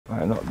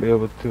Might not be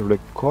able to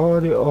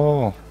record it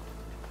all.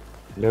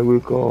 There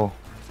we go.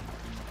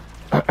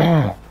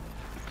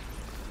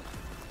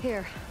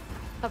 Here,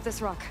 up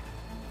this rock.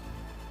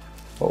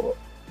 Oh.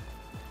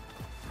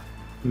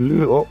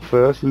 Loot up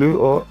first,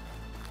 loot up.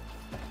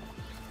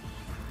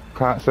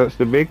 Can't search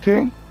the big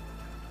thing?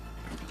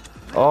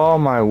 Oh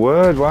my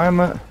word, why am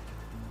I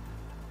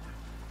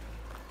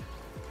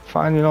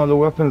finding all the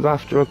weapons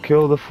after I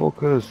kill the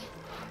fuckers?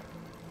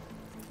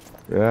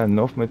 Yeah,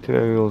 enough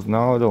materials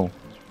now though.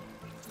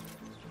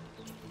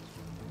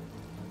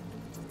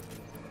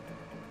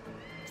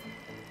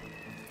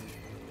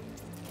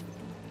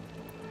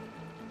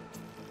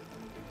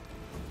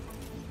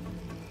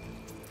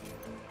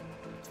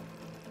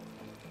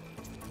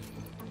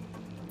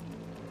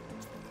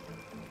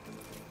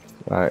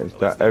 Right, is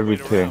that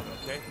everything?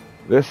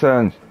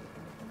 Listen,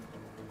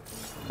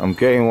 I'm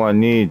getting what I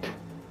need.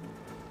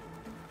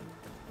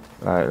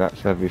 Right,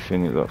 that's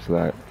everything it looks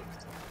like.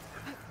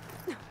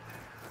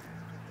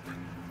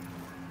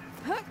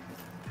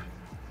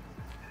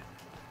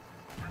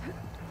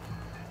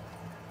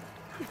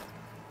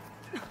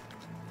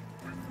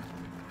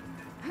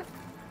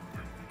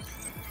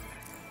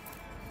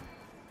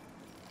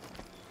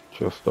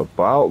 Just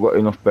about got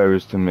enough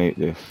berries to make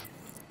this.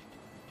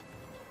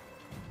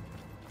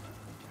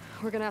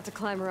 We're gonna have to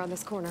climb around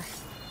this corner.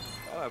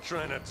 I'll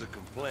try not to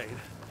complain.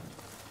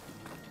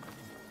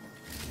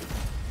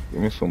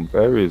 Give me some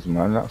berries,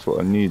 man. That's what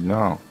I need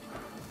now.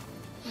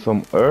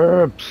 Some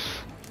herbs.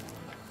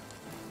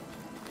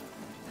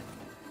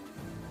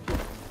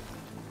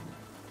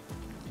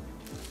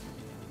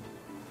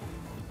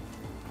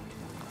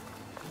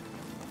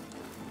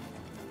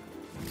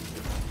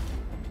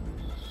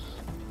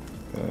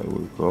 There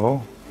we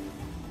go.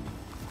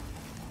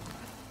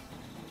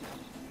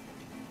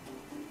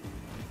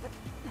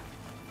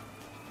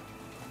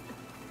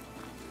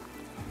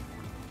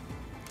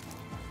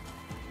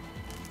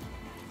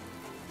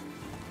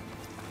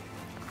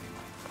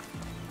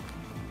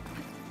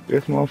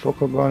 This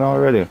motherfucker gone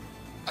already.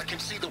 I can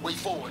see the way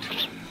forward.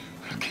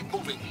 Keep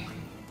moving.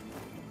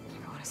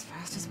 We're going as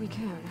fast as we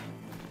can.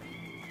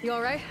 You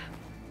alright?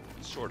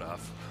 Sort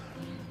of.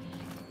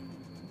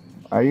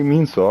 How you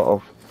mean sort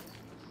of?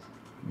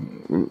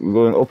 We're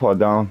going up or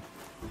down?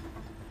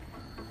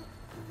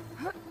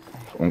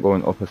 I'm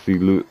going up, I see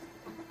loot.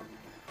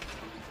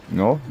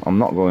 No, I'm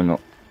not going up.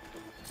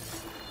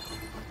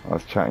 I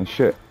was chatting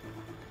shit.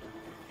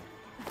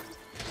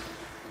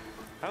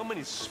 How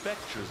many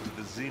specters do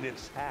the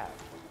Zeniths have?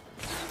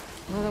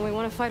 More than we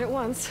want to fight at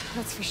once,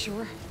 that's for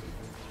sure.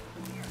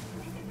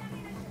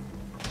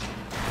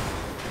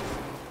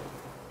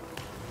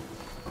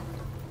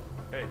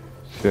 Hey.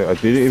 Shit, I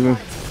didn't even...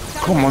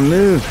 Come on,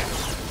 move!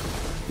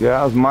 Yeah,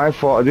 that was my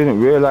fault. I didn't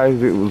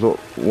realize it was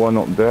one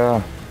up there.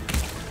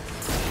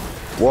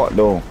 What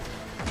though?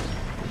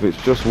 If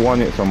it's just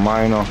one, it's a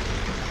minor.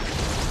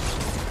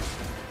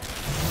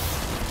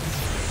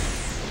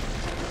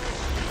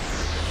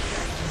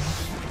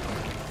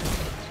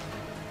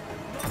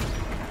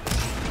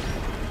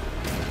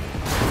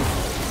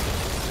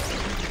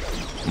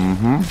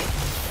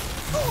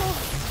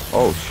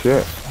 Oh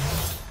shit.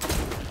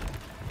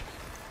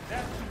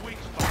 That's the weak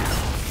spot.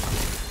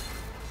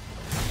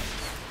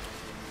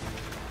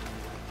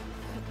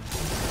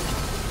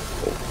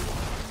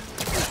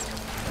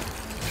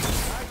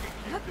 I can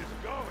keep this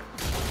going.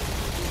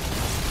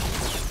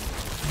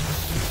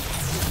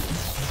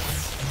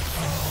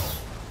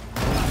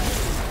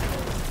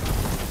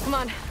 Come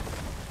on,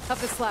 up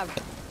the slab.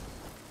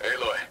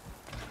 Aloy,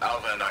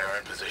 Alva and I are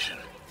in position.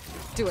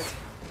 Do it.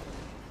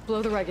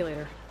 Blow the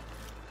regulator.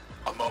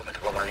 A moment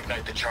while I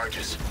ignite the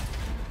charges.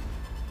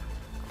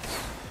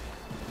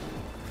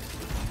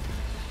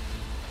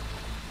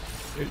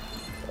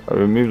 I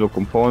removed the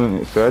component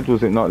it said.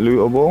 Was it not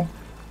lootable?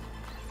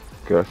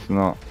 Guess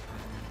not.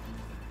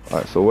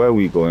 Alright, so where are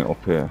we going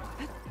up here?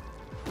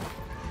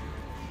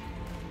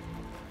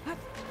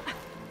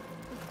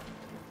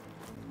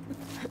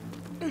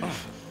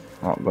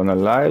 Not gonna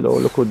lie though,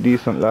 look how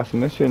decent last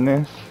mission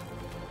is.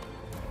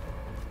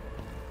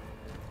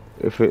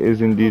 If it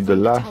is indeed the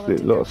last,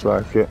 it looks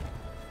like it.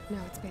 Now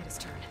it's Beta's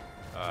turn.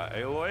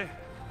 Aloy?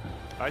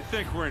 I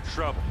think we're in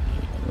trouble.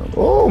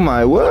 Oh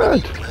my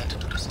word! You plan to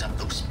do to stop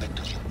those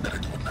specters, you better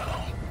do it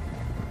now.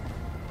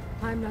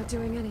 I'm not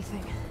doing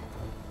anything.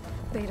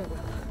 Beta will.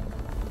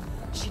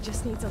 She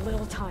just needs a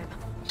little time.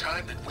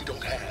 Time that we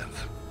don't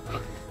have. Come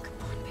on,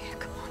 Beta,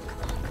 come on, come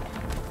on.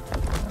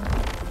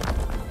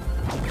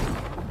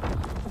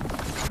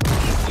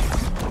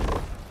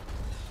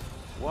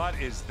 What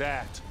is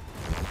that?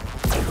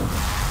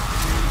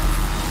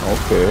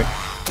 Okay.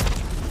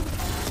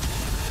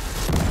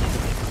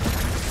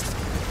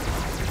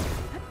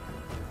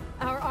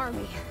 Our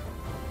army.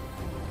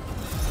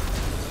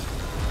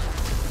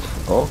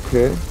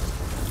 Okay.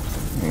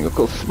 Look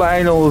at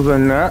spinals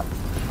and that.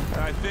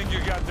 I think you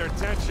got their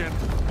attention.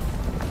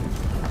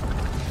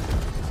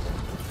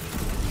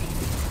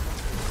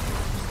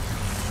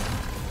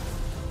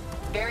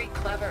 Very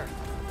clever.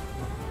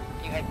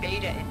 You had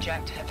Beta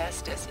inject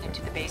Hephaestus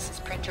into the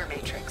base's printer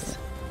matrix.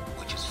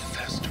 Which is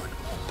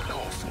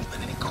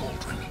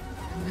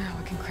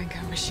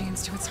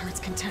machines to its heart's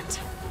content.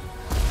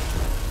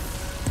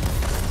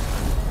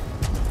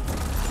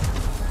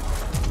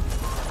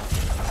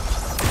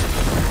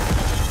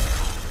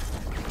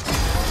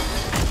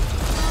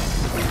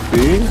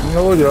 See?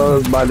 No,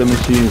 they're by the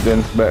machines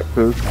and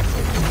specters.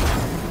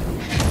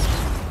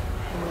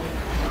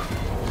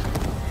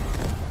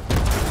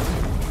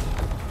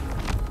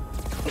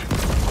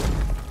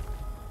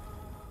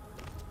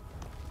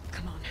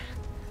 Come on.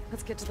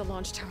 Let's get to the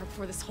launch tower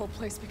before this whole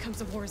place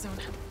becomes a war zone.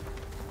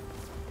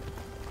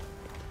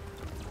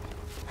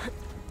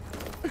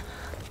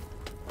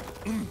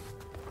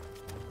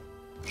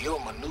 Your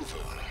maneuver,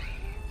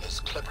 as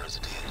clever as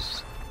it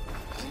is,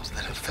 means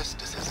that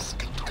Hephaestus has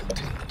escaped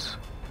containment.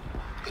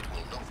 It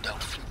will no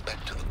doubt flee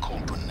back to the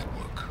Cauldron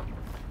network.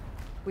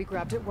 We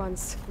grabbed it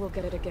once, we'll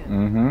get it again.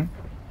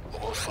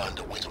 Mm-hmm. Or find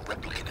a way to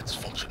replicate its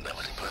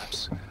functionality,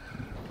 perhaps.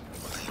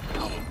 The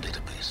Apollo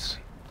database.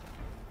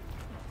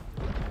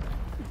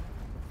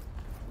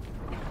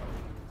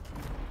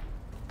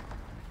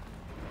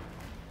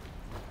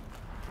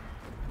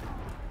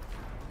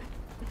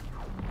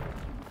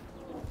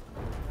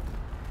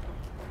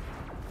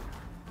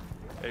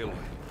 Aloy,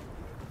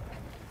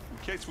 in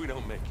case we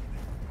don't make it,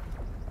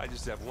 I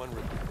just have one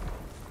regret.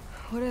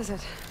 What is it?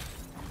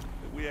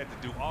 That we had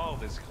to do all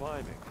this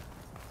climbing.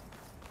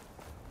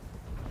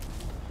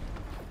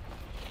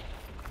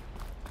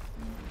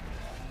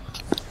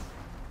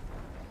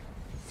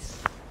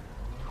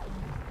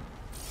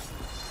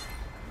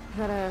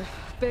 That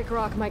big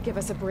rock might give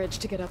us a bridge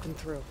to get up and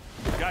through.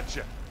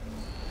 Gotcha.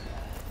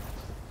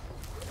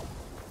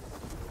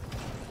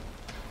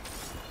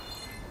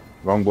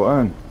 Wrong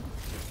button.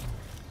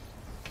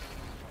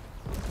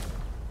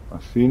 I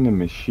seen the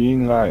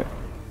machine light.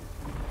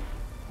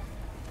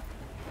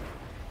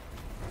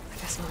 I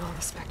guess not all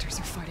the Spectres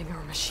are fighting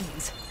our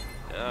machines.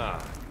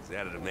 Ah,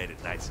 that'd have made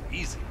it nice and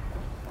easy.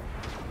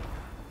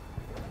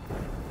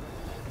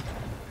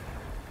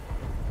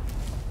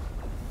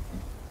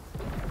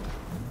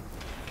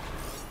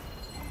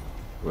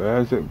 Where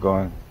is it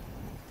gone?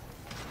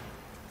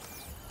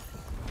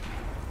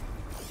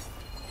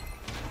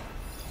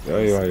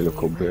 There you are, you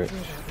little bitch.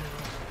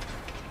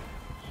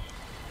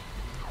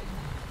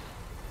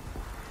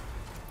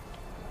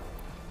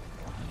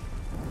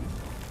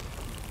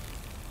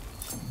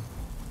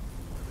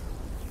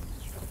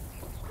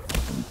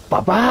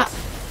 Baba!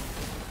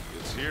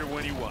 It's here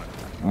when you want it.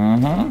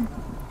 Mm-hmm.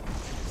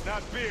 It's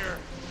not beer,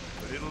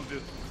 but it'll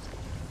do.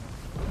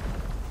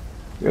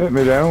 Get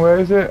me down, where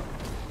is it?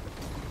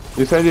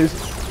 You said it's...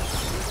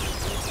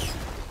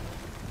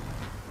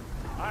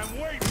 I'm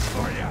waiting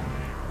for you.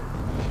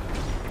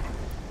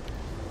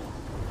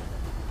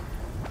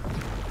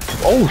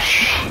 Oh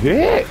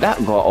shit!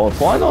 That got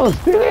off on us,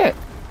 did it?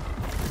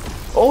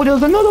 Oh,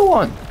 there's another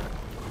one!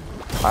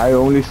 I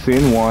only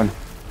seen one.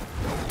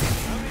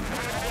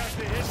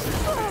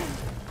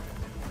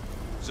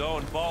 Zoe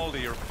and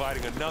Baldy are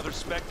fighting another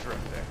Spectre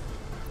up there.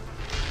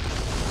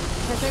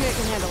 I think I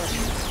can handle it.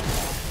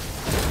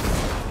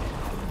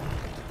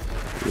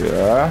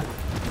 Yeah.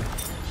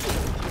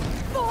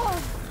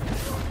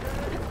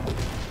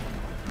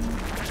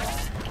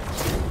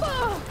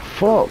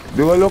 Fuck,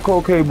 do I look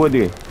okay,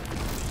 buddy?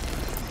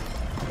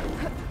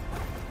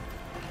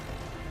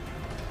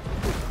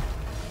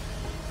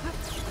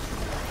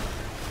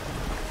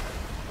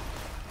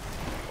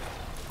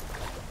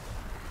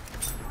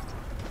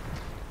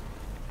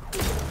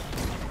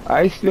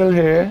 I still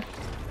here.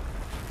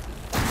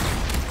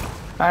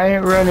 I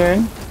ain't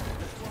running.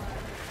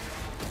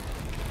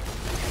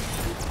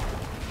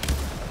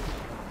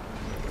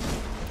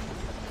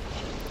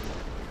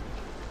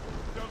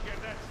 Don't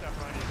get that stuff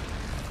on you.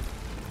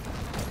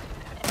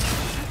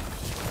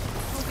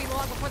 Won't be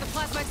long before the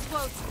plasma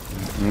explodes.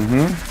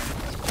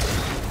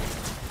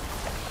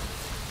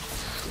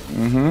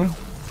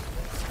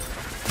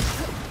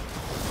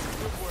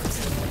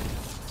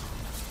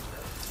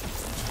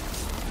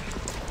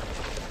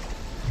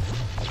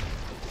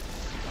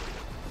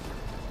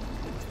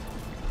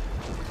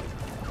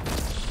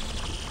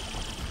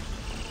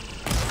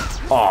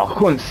 Oh, I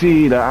couldn't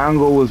see, the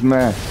angle was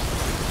messed.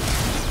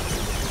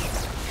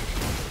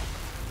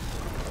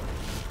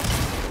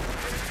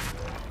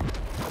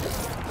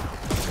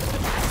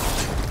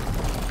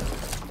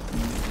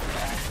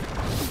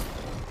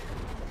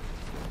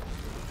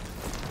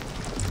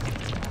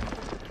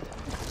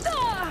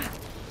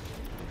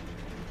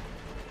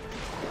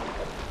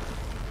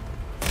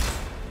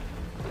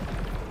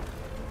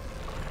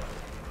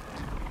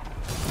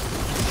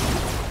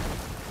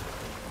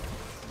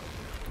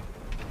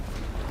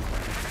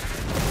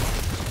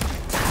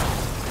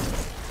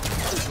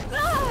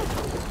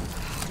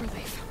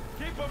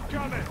 Keep them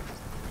coming.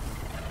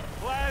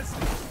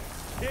 Plasma.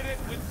 Hit it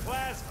with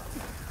plasma.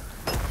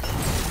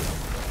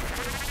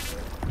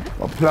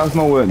 Well,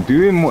 plasma weren't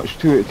doing much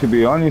to it, to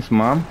be honest,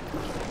 man.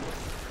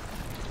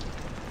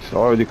 It's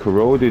already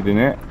corroded,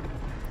 innit?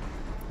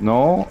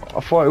 No,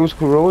 I thought it was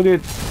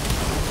corroded.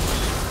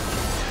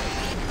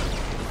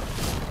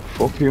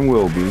 Fucking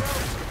will be.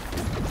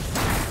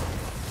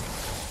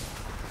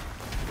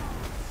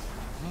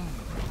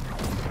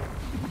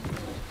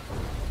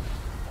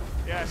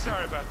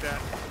 Sorry about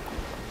that.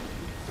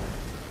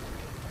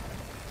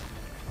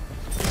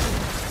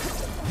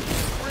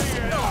 Bring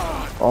it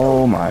on.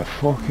 Oh my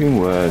fucking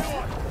word.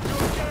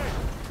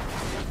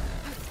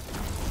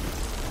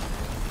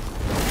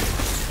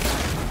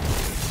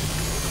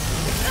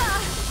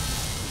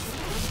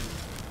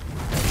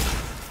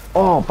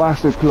 Oh,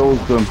 bastard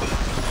closed them.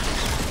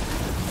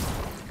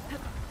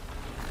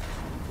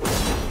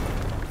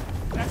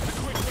 That's a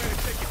quick way to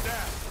take it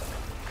down.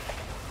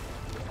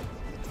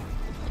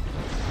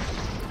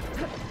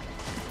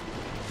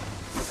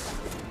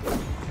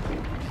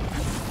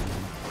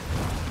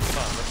 Come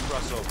on, let's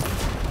cross over.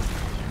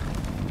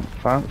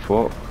 Thank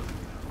fuck.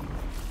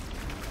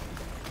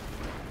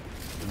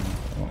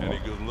 Any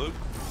good loot?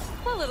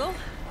 A little.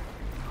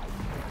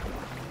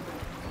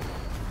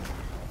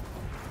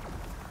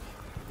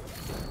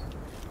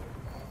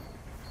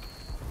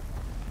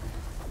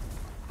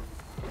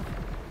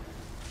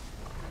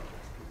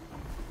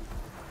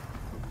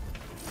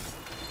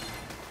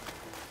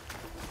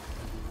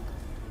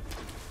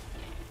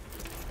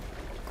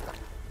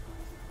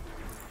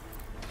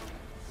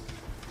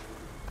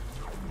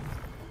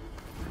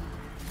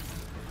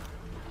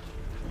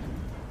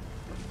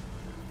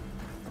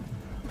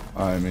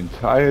 I'm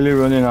entirely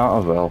running out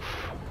of health.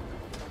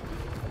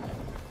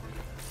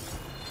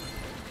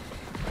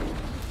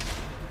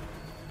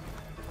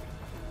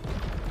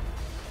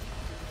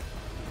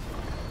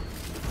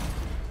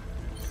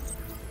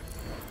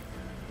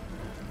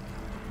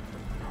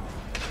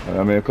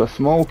 I make a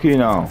smoky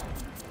now.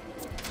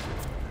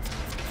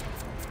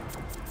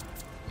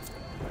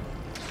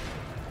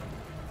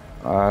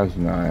 That's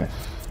nice.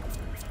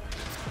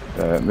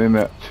 Let me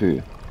make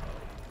two.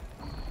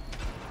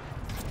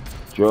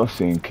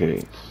 Just in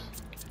case.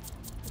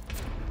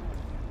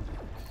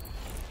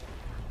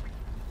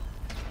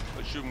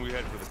 Shouldn't we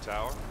head for the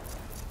tower?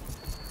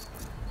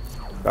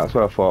 That's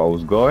where I thought I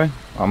was going.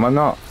 Am I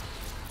not?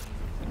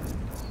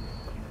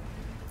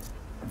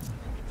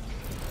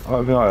 I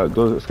don't think that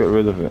does. Let's get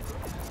rid of it.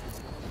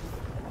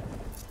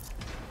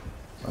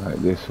 Right,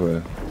 this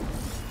way.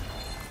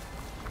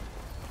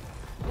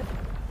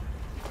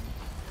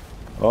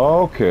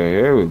 Okay,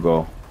 here we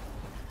go.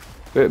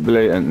 Bit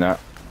blatant that.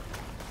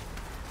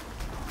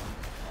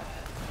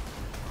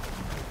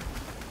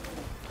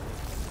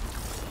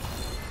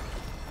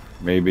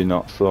 Maybe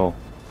not so.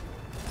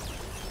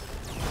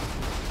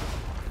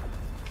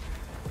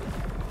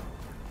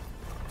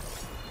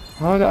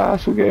 How the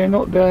ass we getting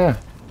up there?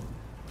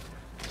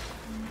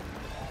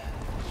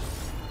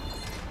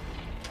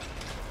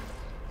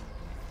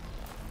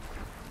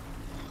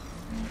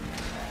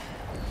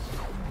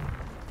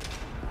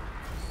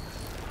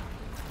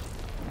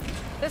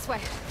 This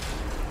way.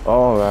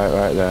 Oh,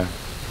 right there.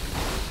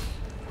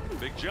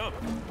 Big jump.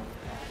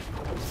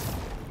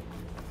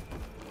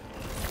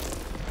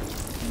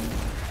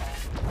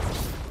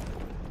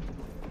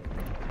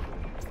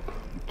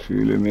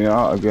 Feeling me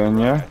out again,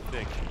 yeah? I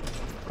think.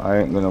 I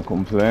ain't gonna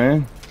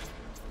complain.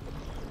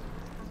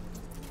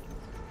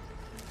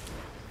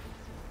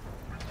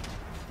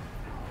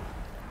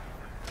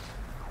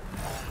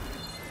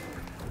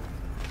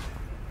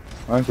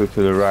 I go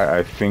to the right,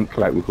 I think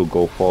like we could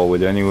go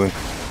forward anyway.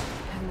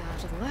 And now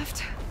to the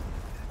left.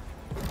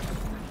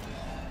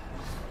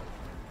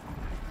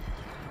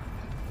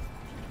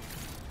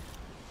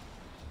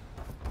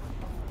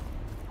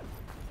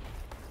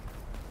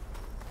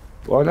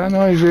 What that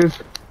noise is?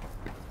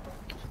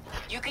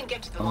 You can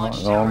get to the Oh,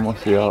 launch no, tower I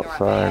must through be the hangar up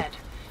outside. ahead.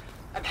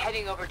 I'm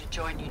heading over to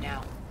join you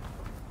now.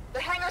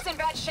 The hangar's in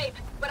bad shape,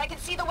 but I can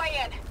see the way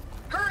in.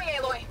 Hurry,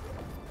 Aloy!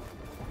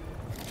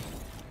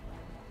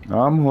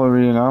 I'm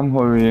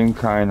hurrying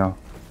kinda.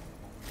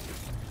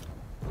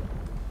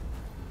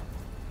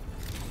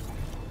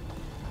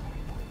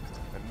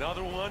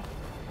 Another one?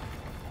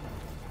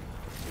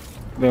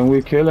 Then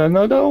we kill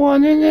another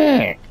one in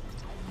there.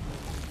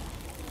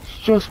 It's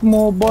just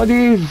more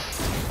bodies.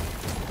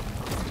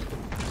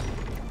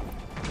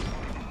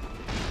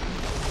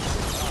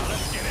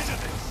 Let's get into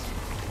this.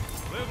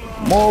 Live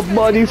long. More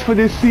bodies for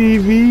the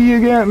CV, you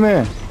get me?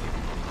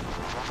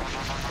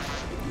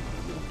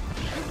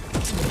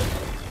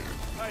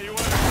 Hey, you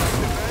want to the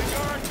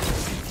Vanguard?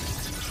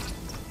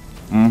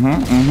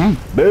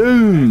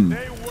 Boom.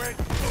 They went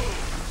boom.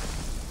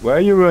 Where are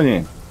you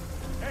running?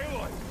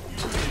 Aloy, you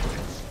did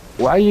this.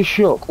 Why are you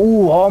shook?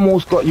 Ooh,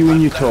 almost got you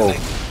in your toe.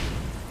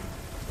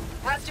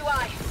 As do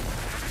I.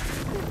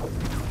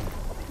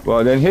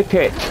 Well then hit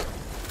it.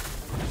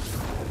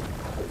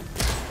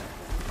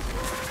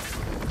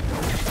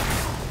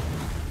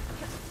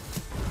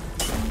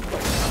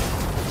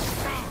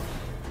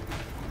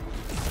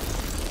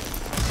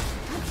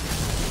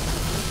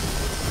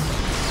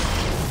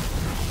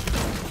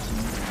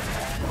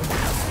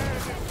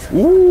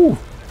 Ooh.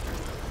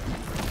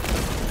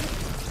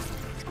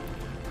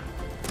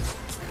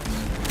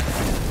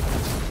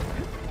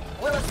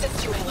 We'll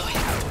assist you, Aloy.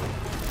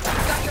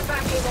 Got your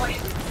back, Aloy.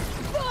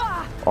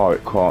 Oh,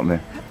 it caught me.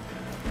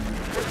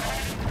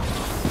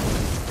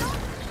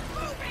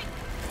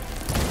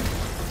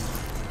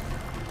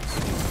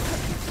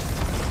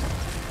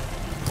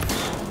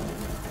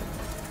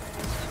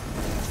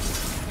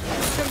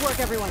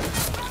 everyone.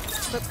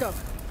 Let's go.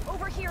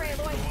 Over here,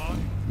 Aloy.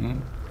 Hmm?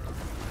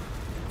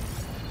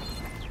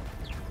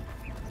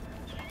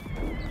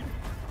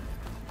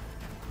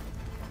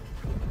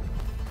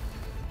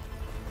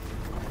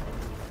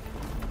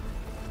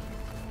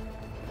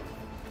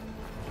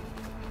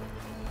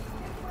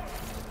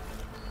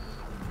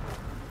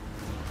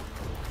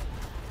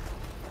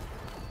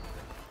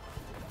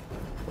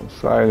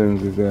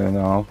 Silence is there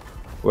now.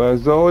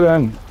 Where's Zoe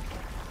then?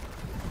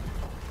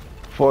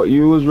 Thought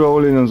you was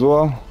rolling as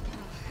well.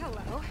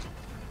 Hello.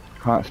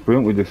 Can't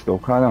sprint with this though,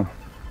 can I?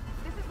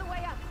 This is the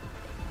way up.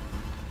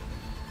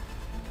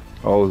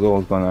 Oh,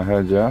 Zoe's gone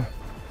ahead, yeah?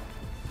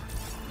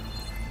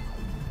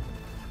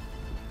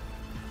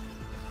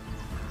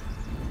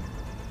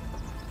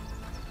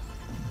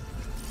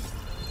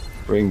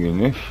 Bringing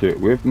this shit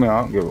with me,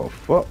 I don't give a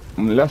fuck.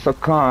 Unless I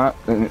can't,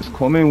 then it's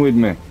coming with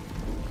me.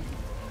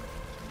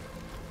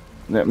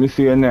 Let me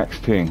see the next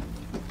thing.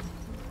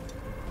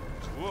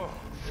 Whoa.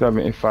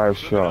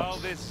 75 Look at all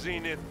shots. this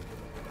Zenith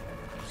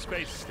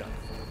space stuff.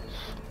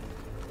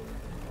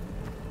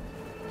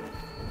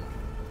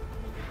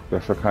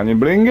 Guess I can't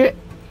bring it.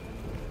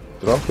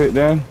 Drop it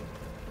then.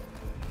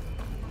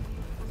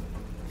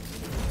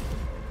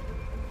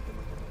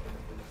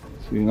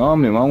 See,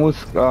 normally man would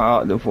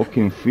start out the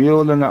fucking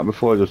field and that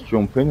before just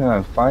jump in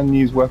and find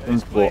these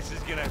weapons, This but place is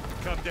gonna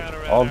come down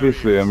around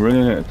obviously our I'm ears.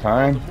 running out of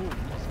time.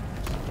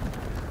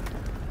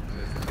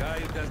 There's a guy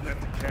who doesn't have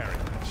to carry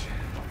much.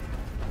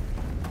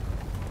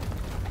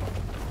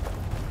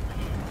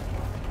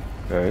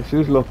 Yeah, this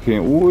is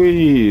looking,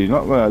 wee,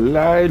 not gonna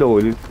lie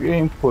though, this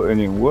game putting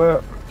in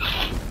work. Will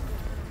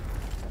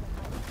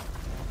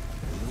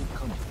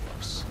come for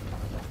us.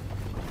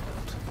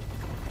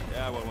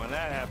 Yeah, well, when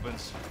that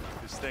happens,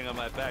 this thing on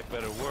my back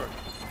better work.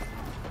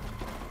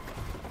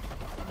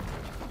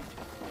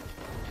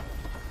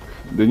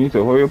 They need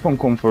to hurry up and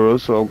come for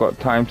us so I've got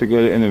time to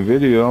get it in a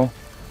video.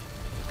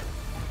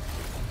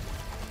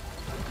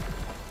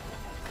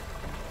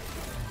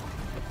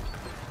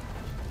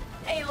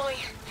 Aloy,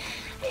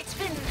 it's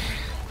been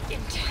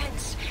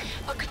intense.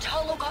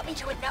 Katalo got me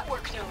to a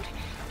network node.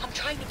 I'm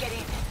trying to get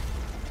in.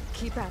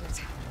 Keep at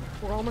it.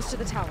 We're almost to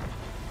the tower.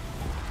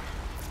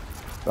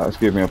 That's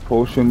giving me a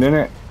potion, didn't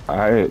it?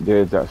 It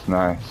did, that's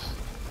nice.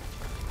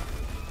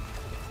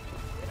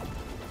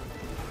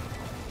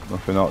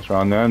 Nothing else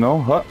around there, no?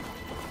 Huh?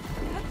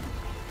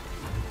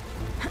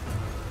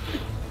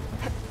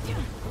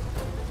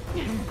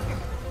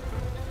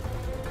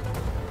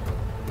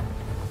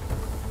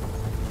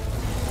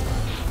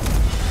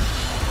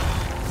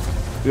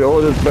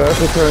 Yo, this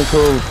better turn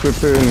to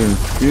preparing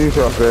these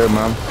up there,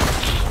 man.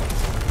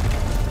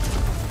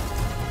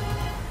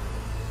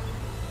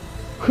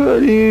 Look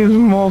at these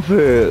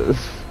muffins.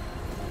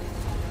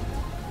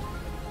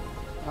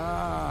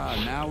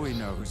 Ah, now we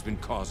know who's been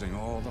causing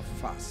all the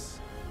fuss.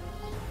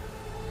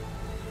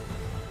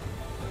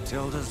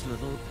 Tilda's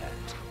little pet.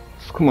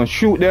 Come on,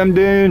 shoot them,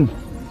 dude.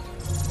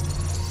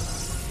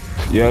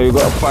 Yeah, you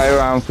got a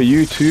firearm for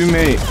you too,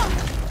 mate.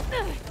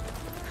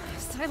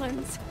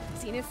 Silence.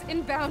 Zenith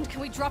inbound. Can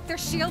we drop their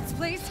shields,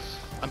 please?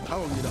 I'm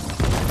powering it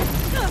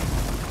up.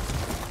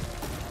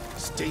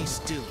 Stay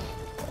still.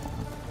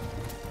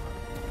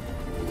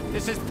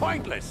 This is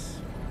pointless.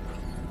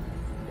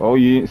 Oh,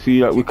 you didn't see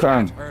that we You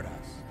can't can. hurt us.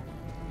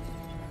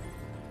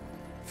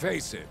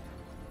 Face it,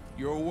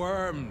 you're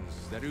worms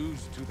that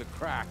ooze through the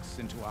cracks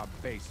into our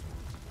basement.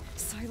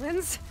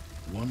 Silence.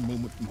 One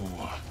moment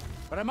more.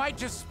 But I might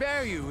just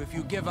spare you if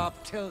you give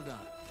up Tilda.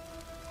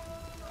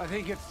 I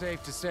think it's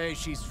safe to say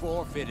she's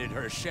forfeited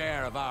her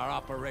share of our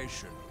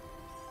operation.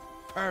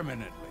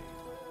 Permanently.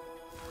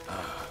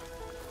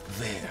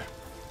 There.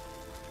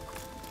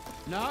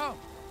 No?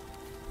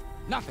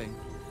 Nothing.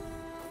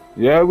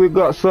 Yeah, we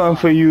got something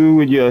for you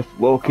with your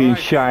fucking Alright.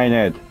 shine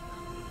head.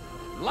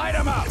 Light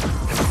 'em up!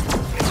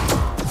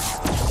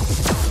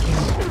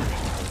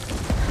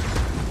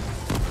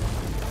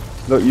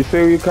 Look, you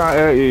say you can't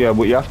hurt you, yeah,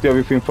 but you have to do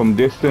everything from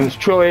distance.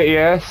 Throw it,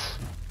 yes.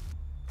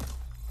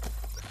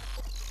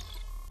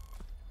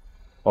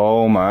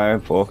 Oh my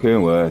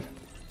fucking word.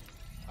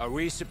 Are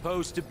we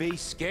supposed to be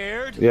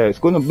scared? Yeah, it's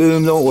gonna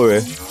boom, don't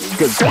worry.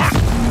 Good.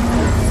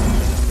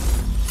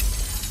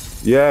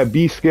 Yeah,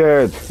 be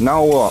scared.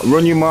 Now what?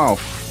 Run your mouth.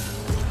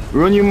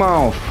 Run your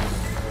mouth.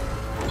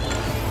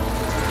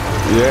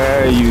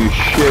 Yeah, you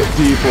shit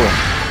people.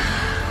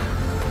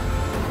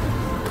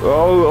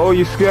 Oh,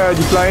 you scared?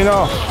 You flying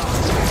off?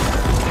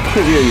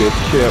 Yeah, you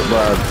shit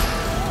bags.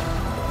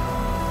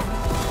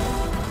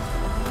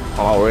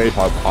 Always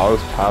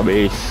supposed to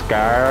be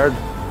scared.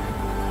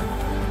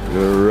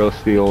 You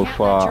rusty old Can't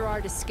let fuck.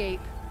 Gerard escape.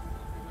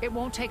 It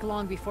won't take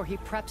long before he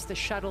preps the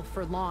shuttle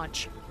for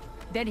launch.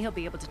 Then he'll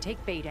be able to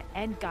take Beta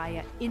and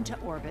Gaia into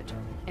orbit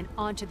and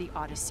onto the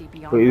Odyssey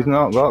beyond. But he's our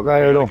not reach. got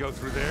Gaia Gotta though. go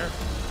through there?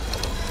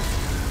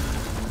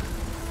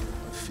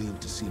 I failed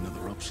to see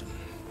another option.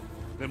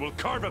 Then we'll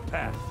carve a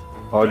path.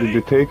 Or did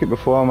you take it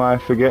before? Am I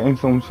forgetting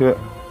some shit?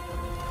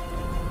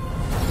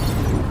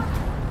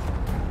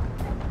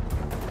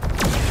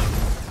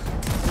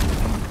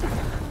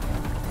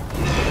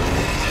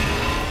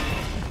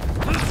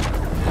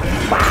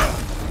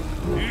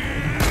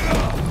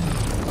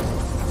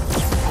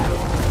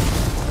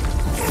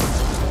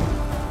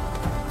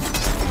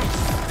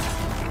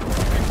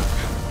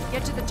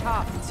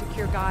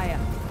 Gaia.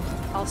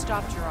 I'll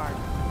stop Gerard.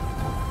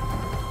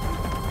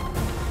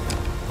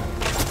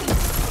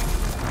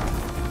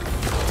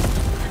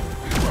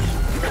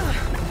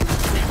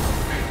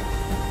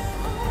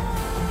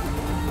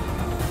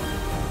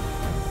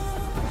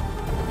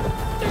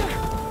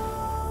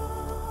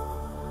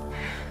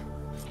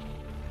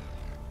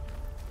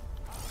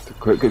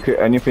 Quick.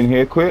 Anything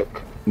here, quick?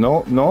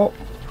 No. I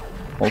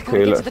gotta Okay,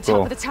 get let's to the top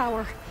go. of the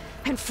tower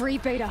and free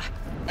Beta.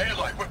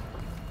 Aloy, run!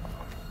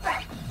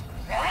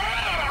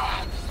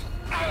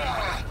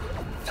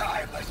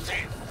 Time, I see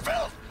it,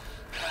 fell.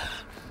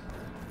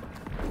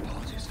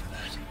 Apologies for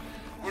that.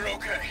 We're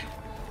okay.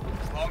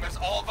 As long as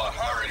Alva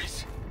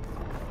hurries.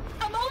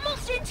 I'm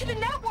almost into the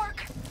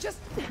network. Just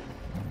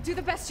do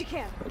the best you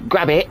can.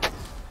 Grab it.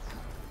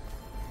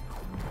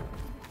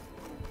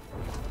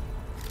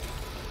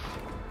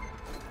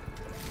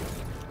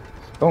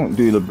 Don't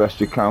do the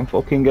best you can.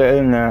 Fucking get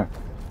in there.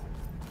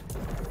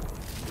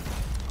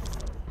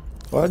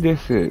 What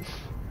this is?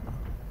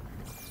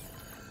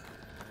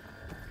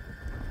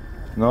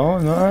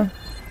 No.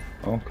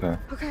 Okay.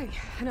 Okay,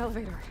 an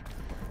elevator.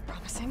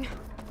 Promising.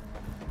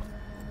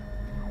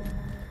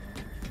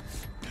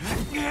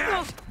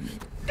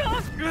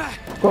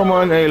 Come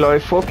on,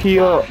 Aloy. Fuck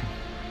you up.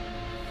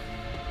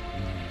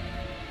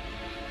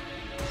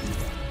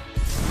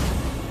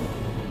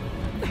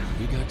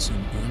 You got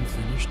some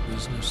unfinished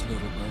business, little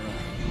girl.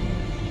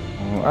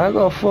 Oh, I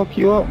gotta fuck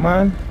you up,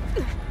 man.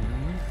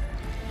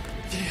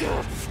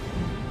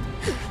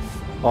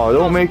 Oh,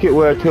 don't make it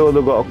where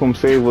Tilda gotta come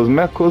save us.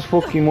 Mecho's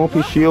fucking up,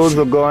 his shields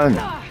are gone.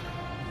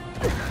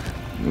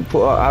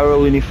 Put an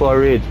arrow in his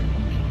forehead.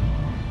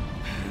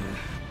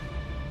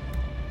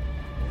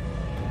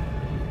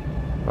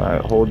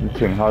 Right, hold the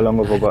thing. How long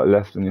have I got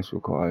left in this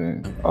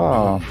recording?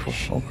 Ah,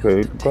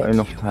 okay, got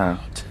enough time.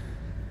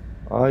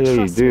 Oh yeah,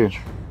 Trust you do. me.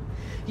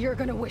 You're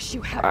gonna wish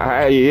you had.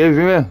 Ah, yeah,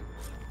 isn't it?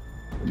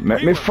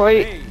 Let me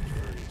fight. Made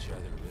for each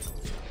other,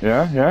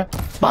 little. Yeah.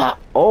 Bah!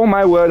 Oh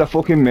my word, I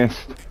fucking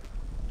missed.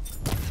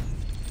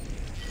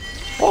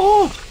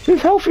 Oh,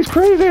 his health is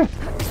crazy.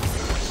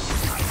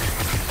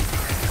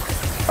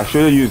 I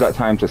should have used that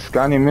time to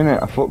scan him,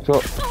 innit? I fucked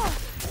up.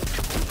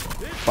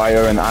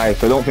 Fire and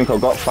ice. I don't think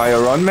I've got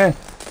fire on me.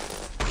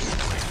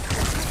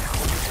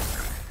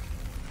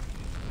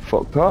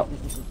 Fucked up.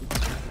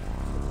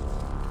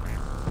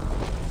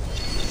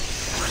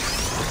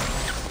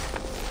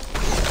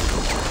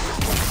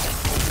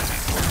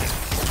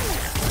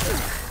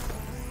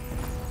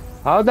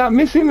 How'd that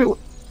miss him?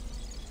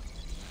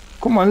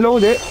 Come on,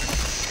 load it.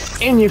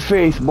 In your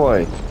face,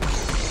 boy.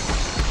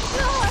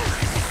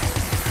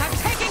 I'm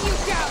taking you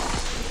down!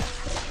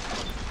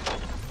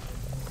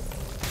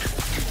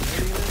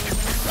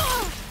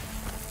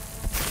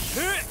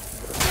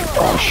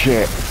 Oh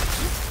shit.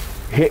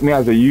 Hit me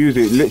as I used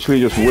it,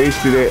 literally just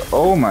wasted it.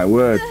 Oh my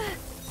word.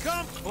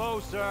 Come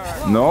closer.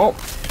 No.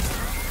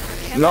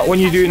 Not when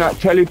you're doing that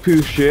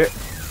telepoof shit.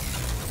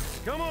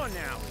 Come on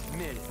now,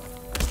 admit it.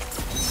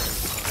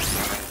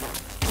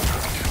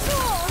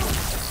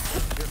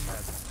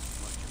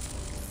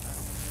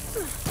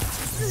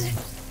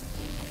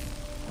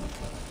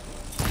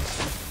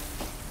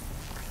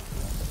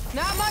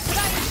 Not much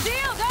about your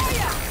shield, are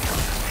ya?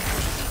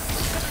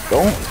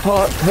 Don't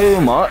talk too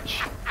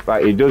much.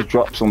 Right, it does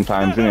drop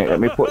sometimes, innit? Let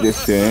me put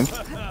this in.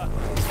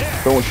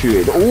 Don't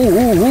shoot it. Ooh.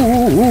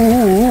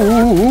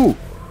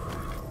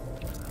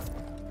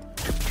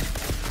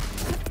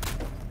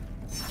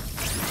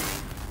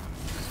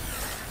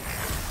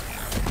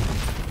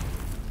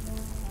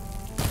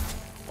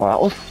 Oh, that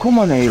was, come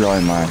on,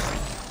 Aloy, man.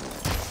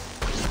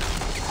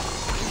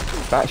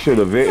 That should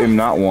have hit him,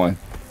 that one.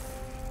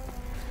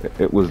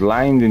 It was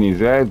lined in his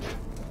head.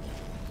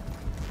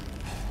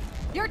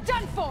 You're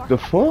done for! The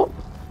fuck?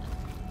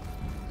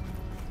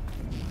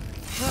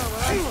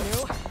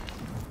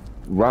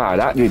 Right,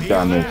 that did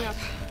damage.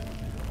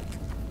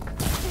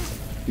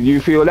 Did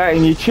you feel that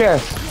in your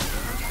chest?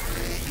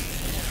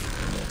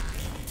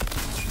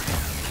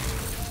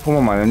 Come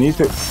on, man, I need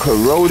to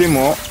corrode him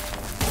up.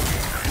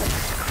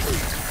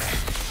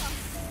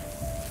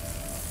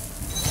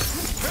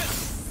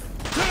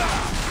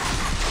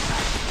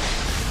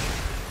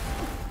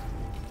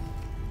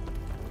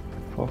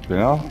 Fucking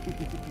hell.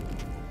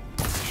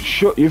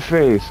 Shut your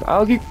face.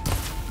 I'll keep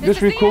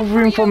just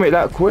recovering from it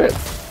that quick.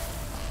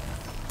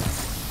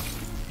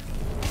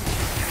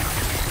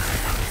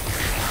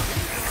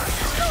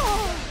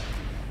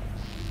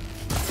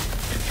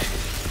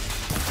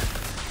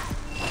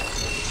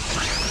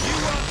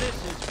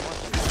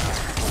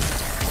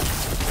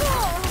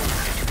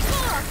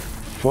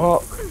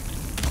 Fuck.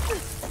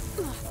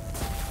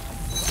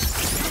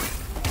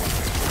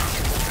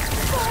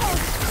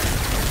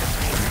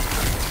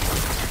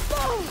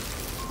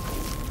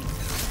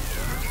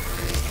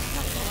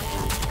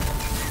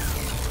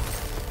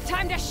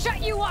 Time to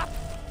shut you up!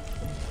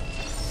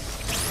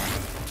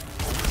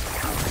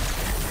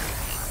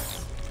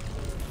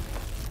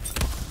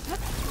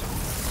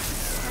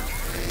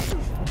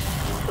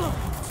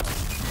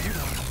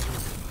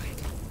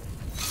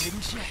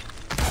 Didn't you?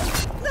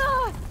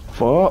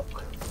 Fuck.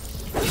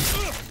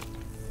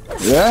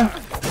 Yeah?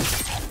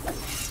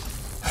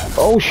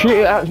 Oh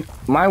shit,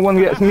 my one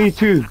gets me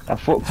too. I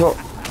fucked up.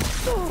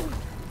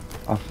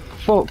 I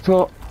fucked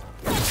up.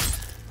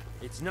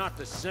 It's not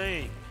the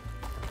same.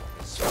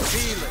 It's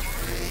feeling.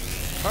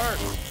 Hurt.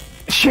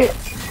 Shit.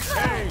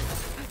 Pain.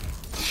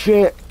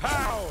 Shit.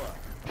 Power.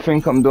 I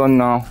think I'm done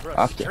now.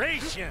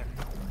 Frustration.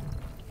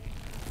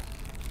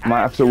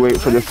 Might have to wait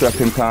for the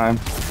second time.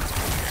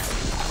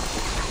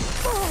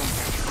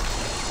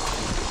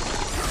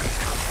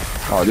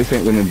 Oh, this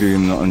ain't gonna do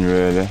him nothing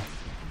really.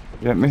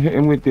 Let me hit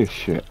him with this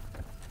shit.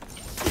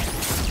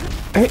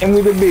 Hit him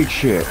with the big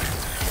shit. Come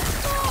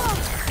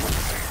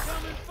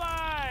and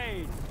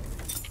fight.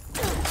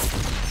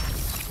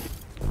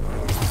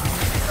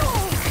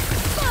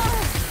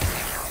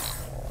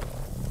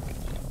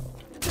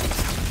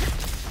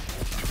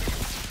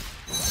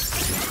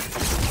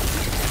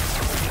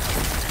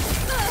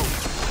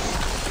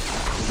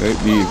 Make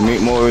these,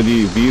 make more of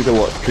these. These are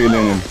what's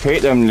killing him.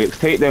 Take them licks,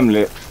 take them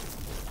licks.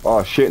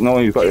 Oh shit, no,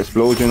 he's got an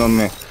explosion on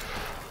me.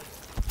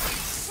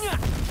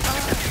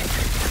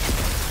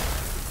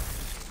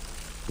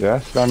 Yeah,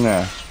 stand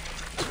there.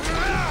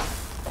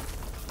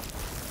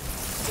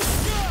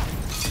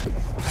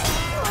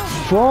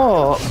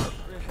 Fuck!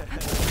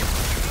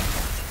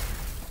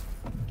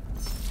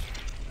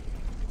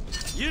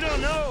 You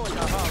don't know in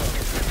the hollow.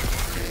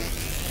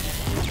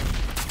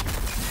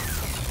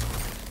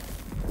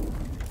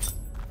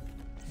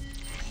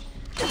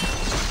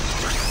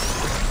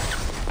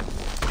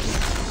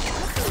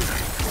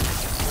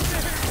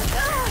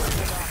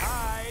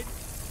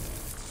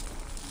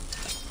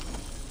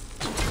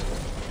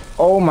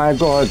 Oh my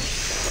god.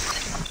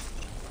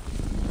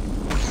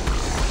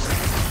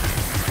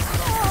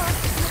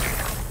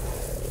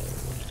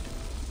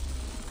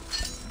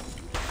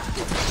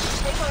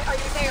 Are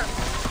you there?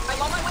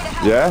 I'm on my way to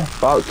help. Yeah,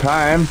 about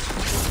time.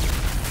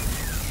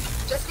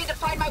 Just need to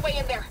find my way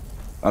in there.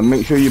 And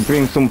make sure you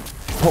bring some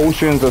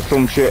potions or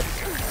some shit.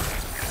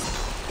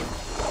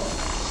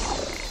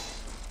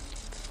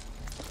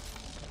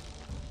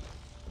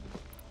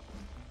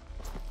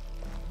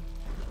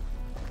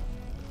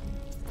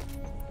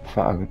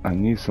 I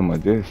need some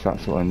of this,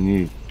 that's what I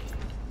need.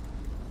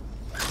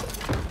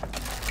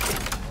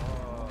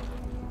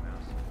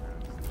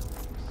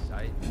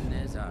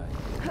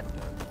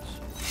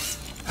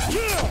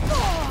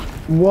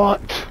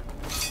 What?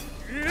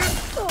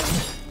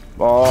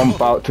 Oh, I'm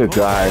about to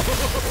die.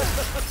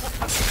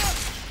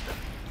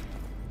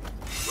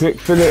 Quick,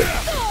 Philip.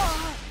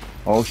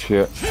 Oh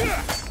shit.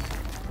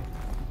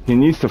 He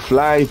needs to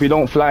fly. If he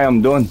don't fly,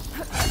 I'm done.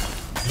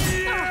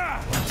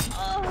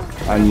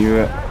 I knew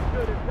it.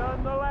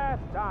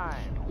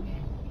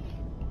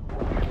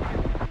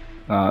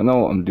 I know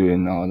what I'm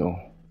doing now, though.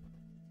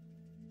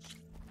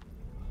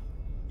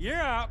 You're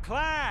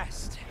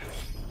outclassed.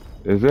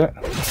 Is it?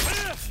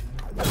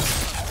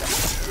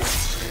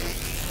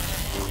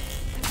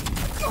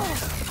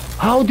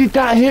 How did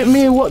that hit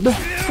me? What the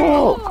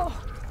fuck?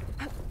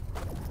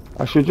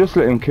 I should just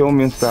let him kill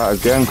me and start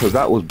again, because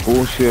that was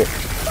bullshit.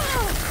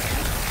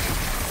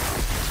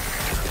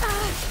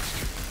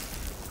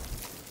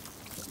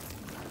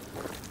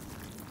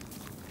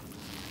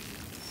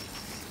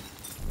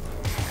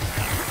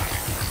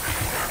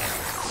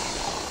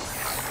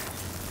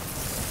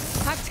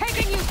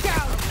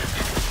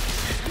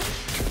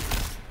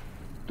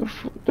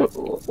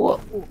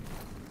 What?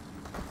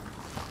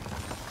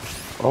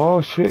 Oh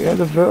shit, yeah,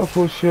 the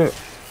vertical shit.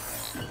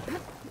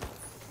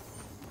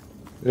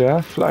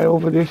 Yeah, fly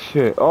over this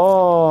shit.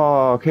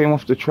 Oh, came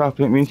off the trap.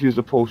 It means use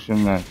the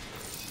potion then.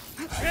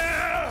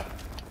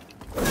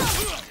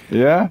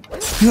 Yeah?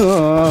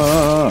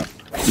 You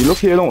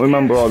lucky I don't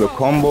remember all the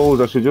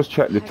combos. I should just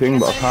check the thing,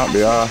 but I can't be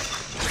arsed.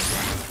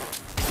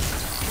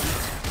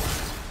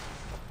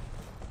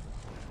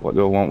 What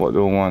do I want? What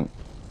do I want?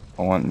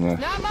 I want this.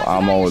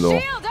 Ammo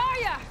though.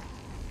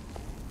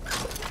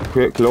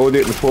 Quick, load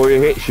it before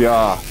it hits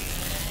ya.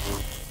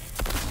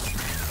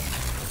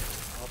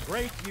 I'll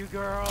break you,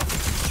 girl.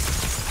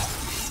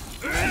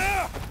 You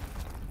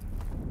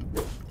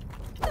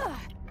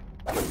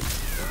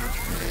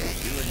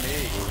and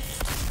me.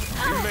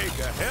 You make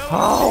a hell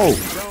of a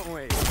team, don't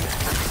we?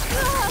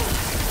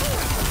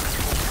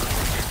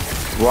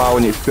 Wow,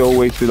 and it still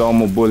wasted all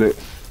my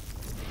bullets.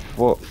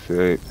 Fuck's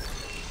sake.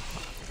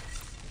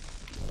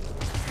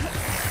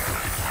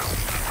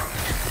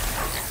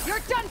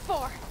 You're done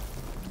for.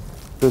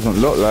 Doesn't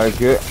look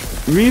like it.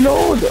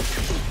 Reload!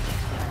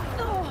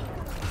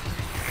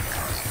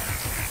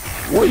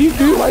 What you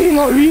do? Why you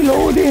not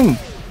reloading?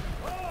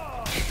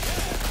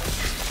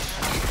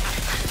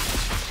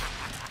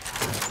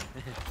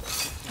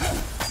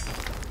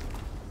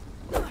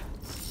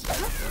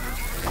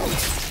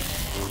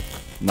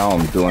 Now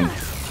I'm done.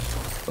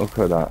 Look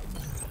at that.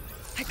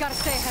 I gotta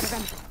stay ahead of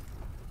him.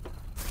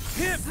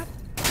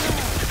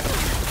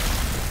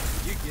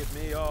 You give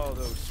me all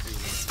those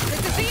feelings.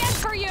 This is the end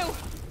for you.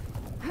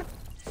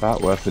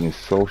 That weapon is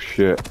so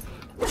shit.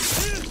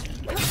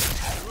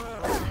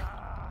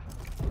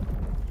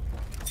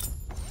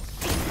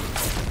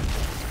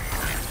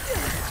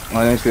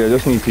 Honestly, I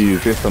just need to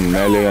use this on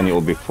melee and it'll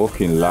be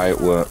fucking light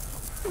work.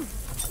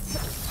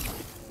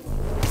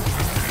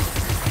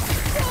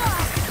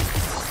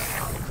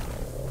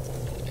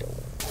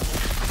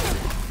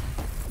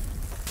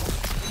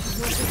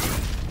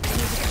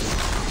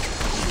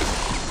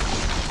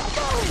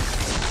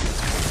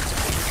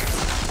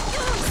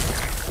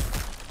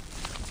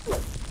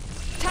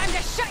 Time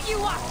to shut you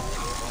up!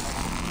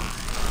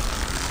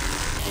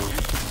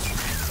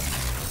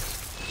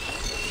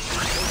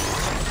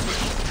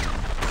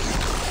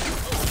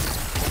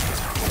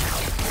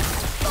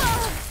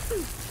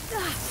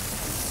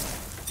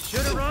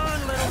 Should've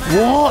run, little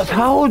man. What?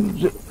 How?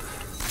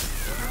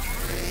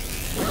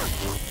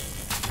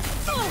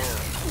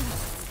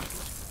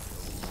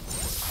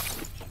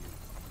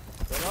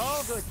 But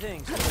all good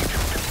things. Isn't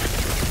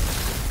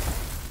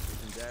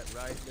that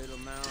right, little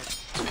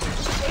mouse?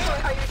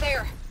 Aloy, are you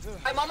there?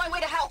 I'm on my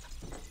way to help.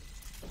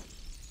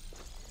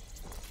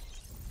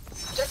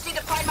 Just need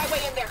to find my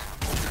way in there.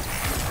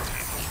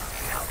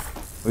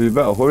 Well, you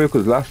better hurry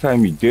because last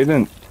time you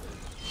didn't.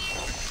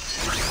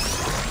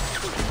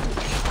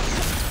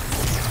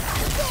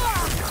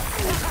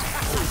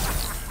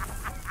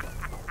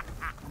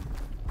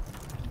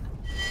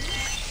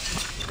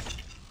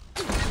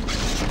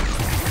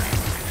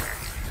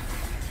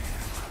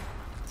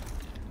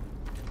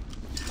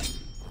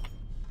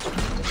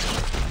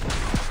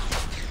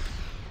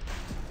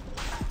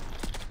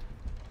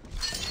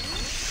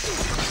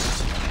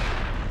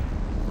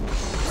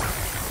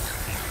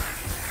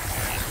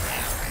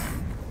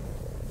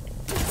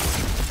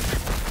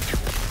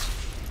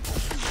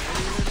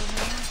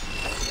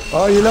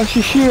 Oh, you lost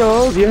your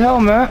shield, your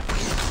helmet.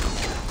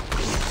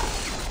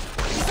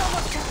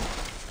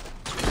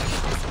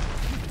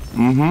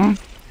 Mm-hmm.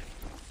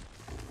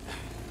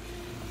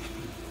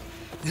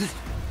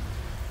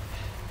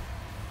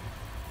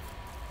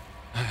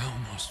 I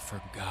almost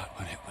forgot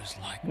what it was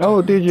like.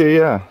 Oh, did you?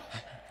 Yeah.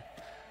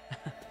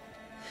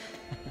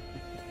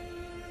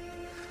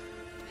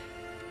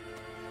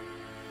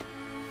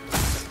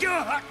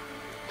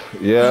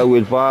 Yeah,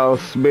 with vile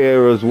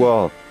spear as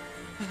well.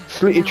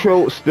 Slit your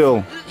throat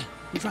still.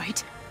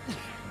 Right.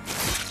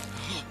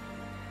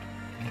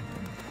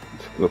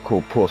 Look,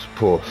 oh, puss.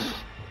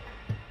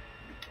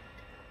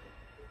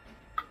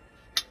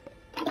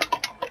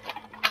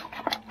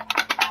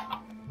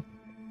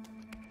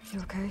 You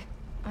okay?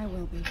 I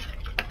will be.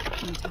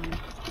 In time.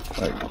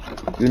 Like,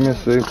 give me a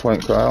save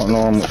point, 'cause I don't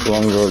know how much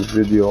longer of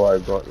video I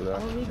got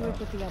left. I'll regroup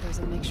with the others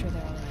and make sure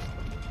they're alright.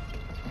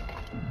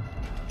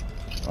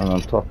 And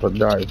on top of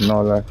that, it's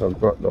not like I've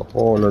got the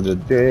whole of the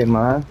day,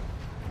 man.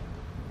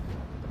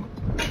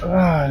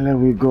 Ah, there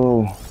we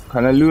go.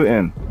 Can I loot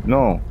him?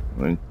 No.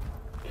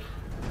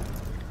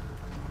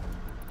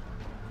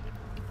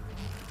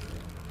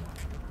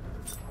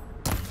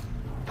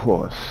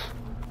 Pause.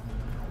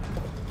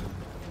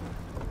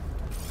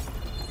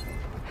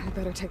 I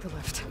better take the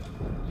lift.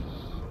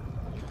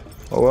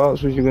 Oh, what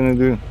else was you gonna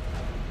do?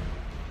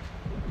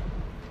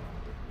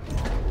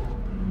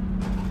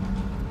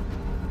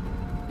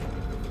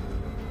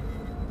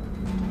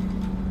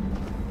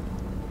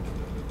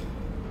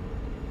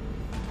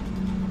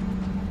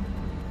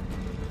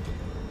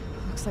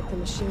 Looks like the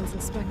machine's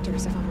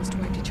inspectors have almost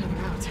wiped each other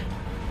out.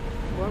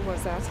 What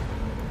was that?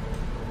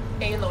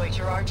 Aloy,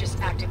 Gerard just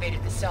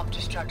activated the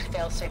self-destruct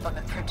failsafe on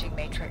the printing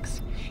matrix.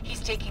 He's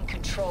taking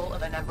control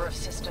of a number of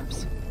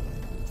systems.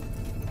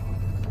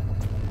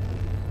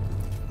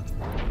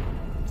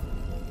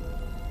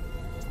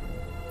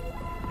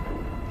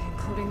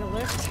 Including the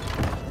lift?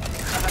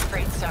 I'm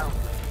afraid so.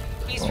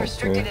 He's Okay.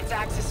 restricted its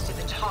access to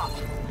the top.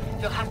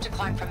 You'll have to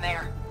climb from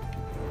there.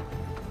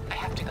 I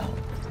have to go.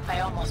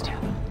 I almost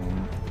have.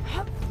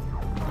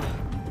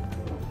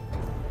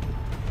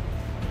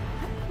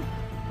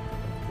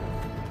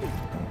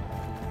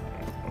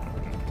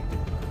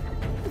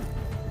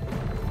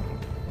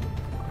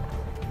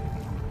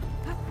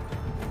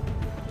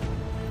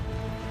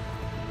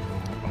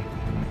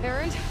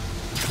 Erend?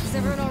 Is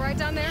everyone alright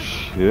down there?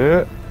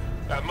 Yeah.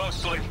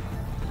 Mostly.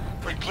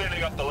 We're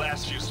cleaning up the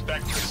last few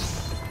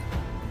specters.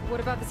 What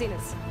about the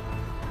Zeniths?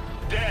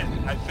 Dead,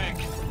 I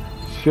think.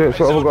 Shit,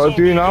 so what I gotta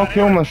do now?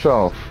 Kill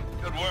myself.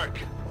 Good work.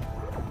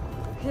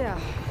 Yeah.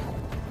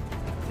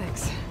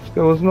 Thanks.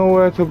 There was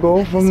nowhere to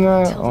go from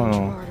there. Tilda Oh and no.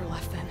 Gerard are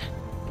left then.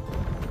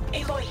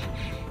 Aloy,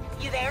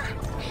 you there?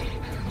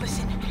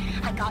 Listen,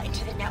 I got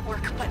into the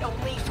network, but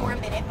only for a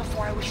minute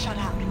before I was shut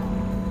out.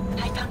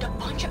 I found a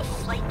bunch of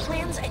flight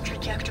plans and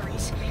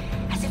trajectories,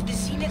 as if the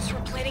Zeniths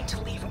were planning to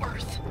leave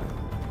Earth.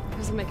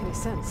 Doesn't make any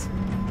sense.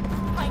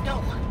 I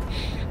know,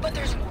 but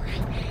there's more.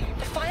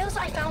 The files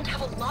I found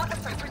have a lot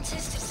of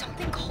references to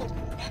something called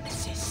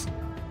Nemesis.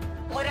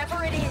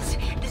 Whatever it is,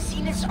 the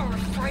Zeniths are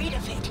afraid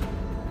of it.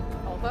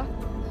 Alva?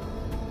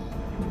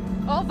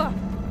 Alva!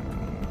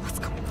 What's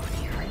going on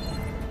here?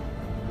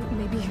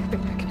 Maybe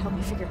Beta can help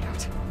me figure it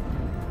out.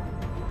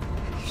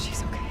 If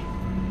she's okay.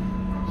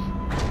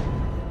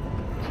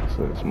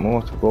 So there's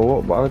more to go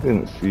up, but I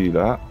didn't see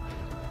that.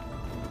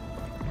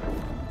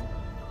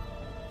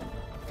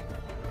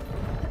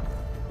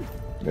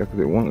 Yeah, because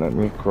it won't let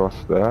me cross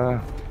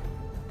there.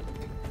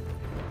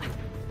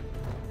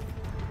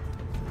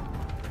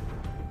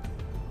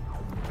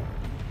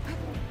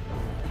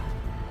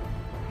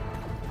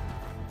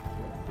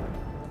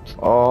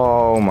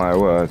 Oh my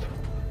word.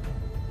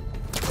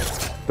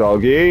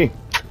 Doggy!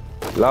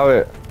 Love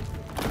it.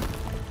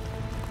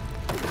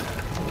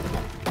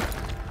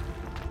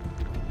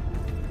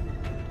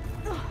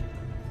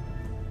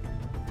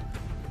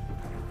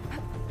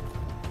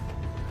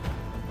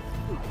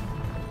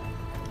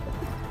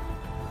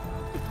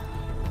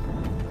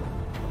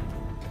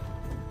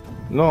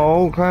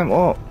 No, climb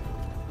up.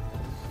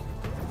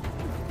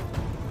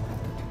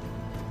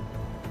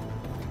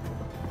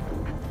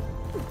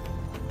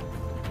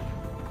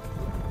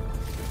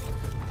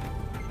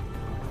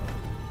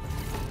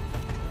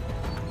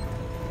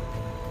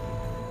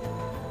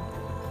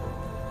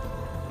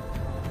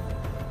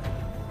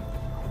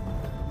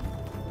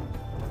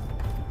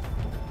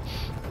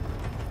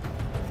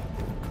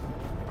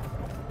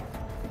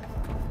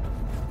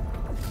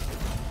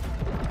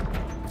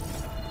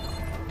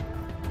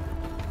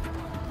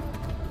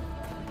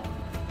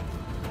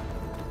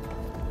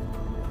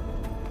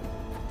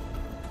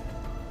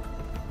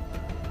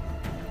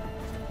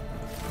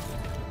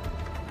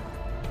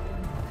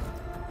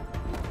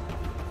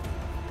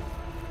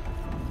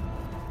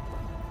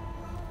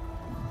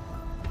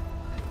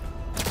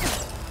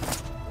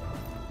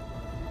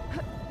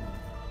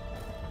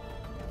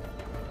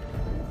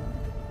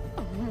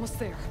 Almost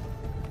there.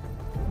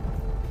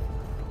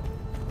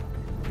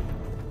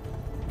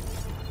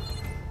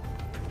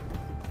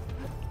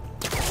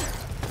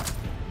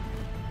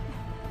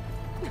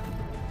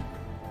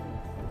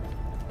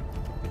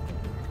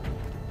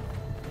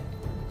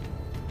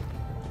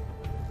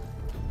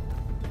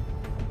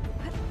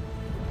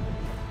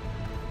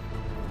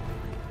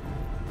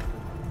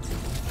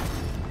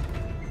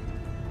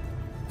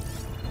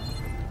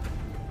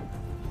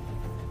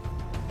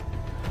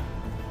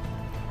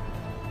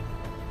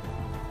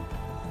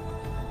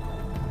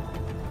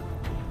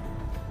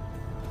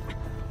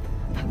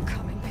 I'm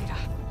coming, Beta.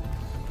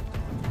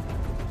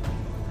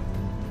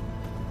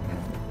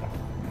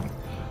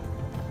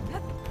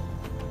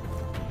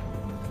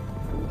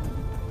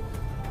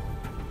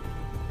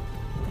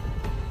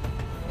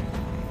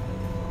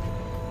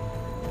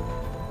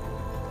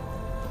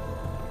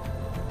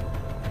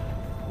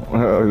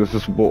 This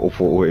is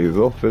multiple ways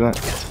up, isn't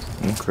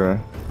it? Okay.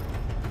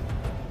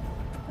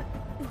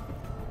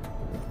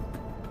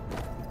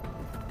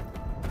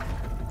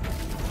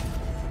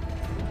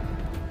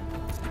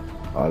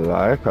 I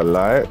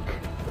like.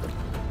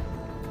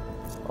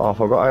 Oh, I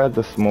forgot I had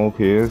the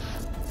smokies.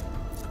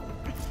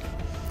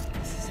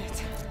 This is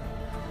it.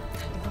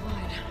 End of the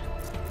line.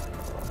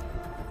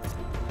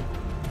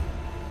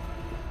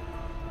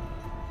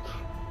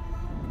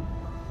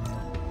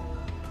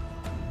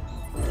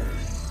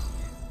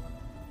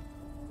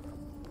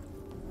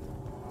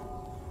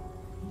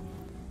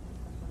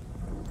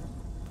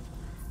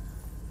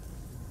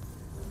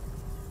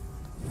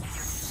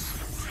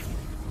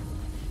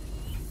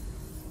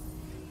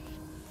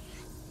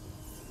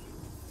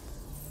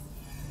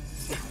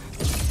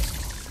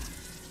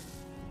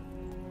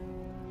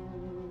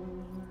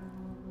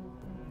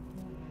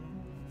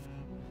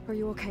 Are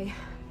you okay?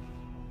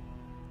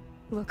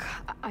 Look,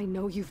 I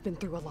know you've been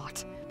through a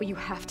lot, but you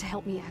have to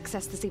help me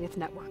access the Zenith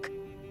network.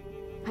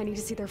 I need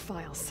to see their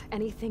files,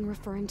 anything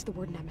referring to the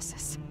word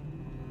Nemesis.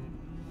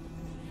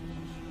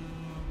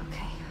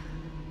 Okay.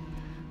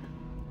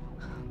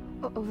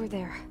 Over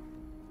there.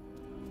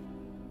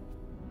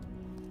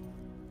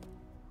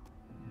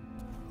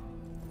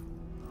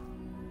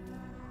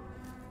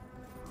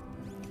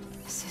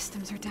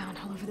 Systems are down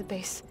all over the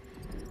base.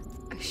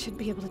 I should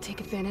be able to take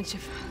advantage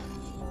of...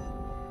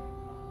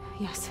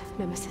 Yes,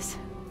 Nemesis.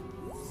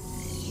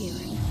 Here.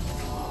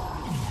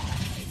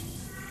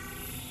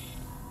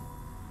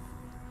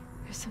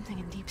 There's something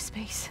in deep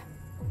space.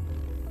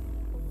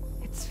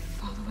 It's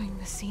following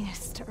the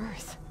Zeniths to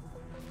Earth.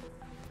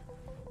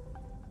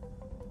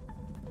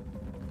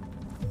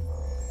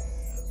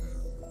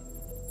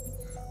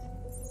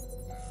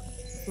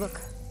 Look.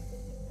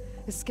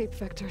 Escape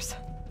vectors.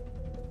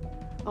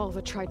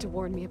 Alva tried to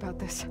warn me about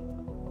this.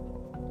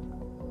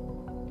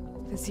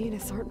 The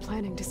Zeniths aren't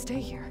planning to stay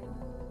here.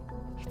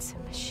 It's a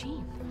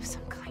machine of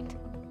some kind.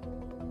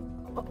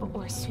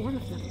 Or a swarm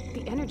of them.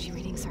 The energy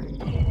readings are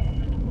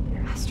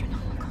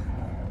astronomical.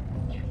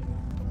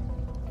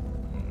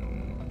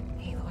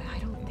 Aloy, I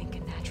don't think a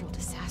natural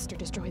disaster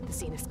destroyed the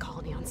Zenith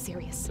colony on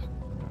Sirius.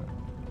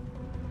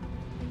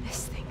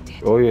 This thing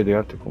did. Oh yeah, they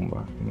have to come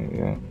back,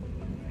 yeah.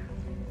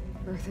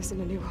 Earth isn't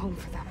a new home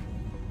for them.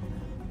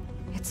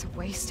 It's a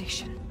way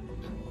station.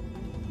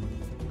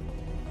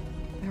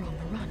 They're on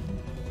the run.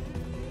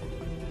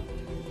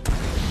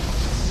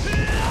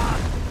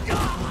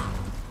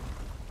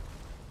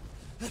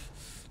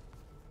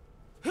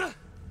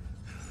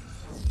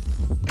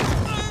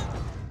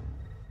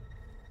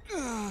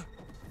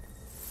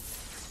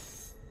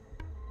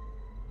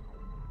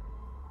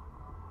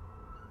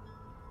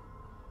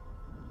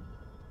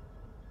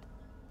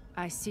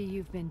 I see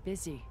you've been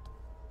busy.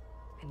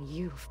 And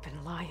you've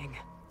been lying.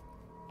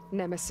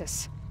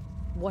 Nemesis,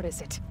 what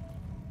is it?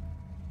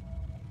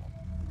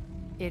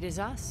 It is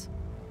us.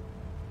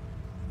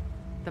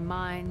 The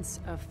minds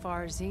of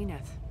Far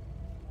Zenith.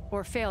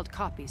 Or failed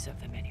copies of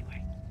them,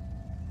 anyway.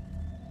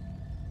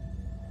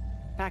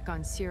 Back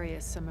on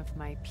Sirius, some of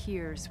my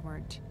peers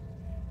weren't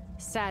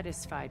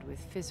satisfied with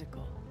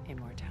physical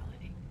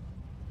immortality.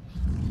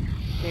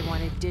 They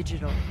wanted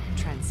digital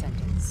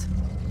transcendence.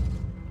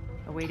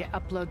 A way to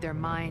upload their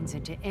minds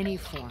into any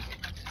form,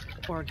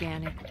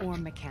 organic or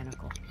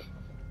mechanical.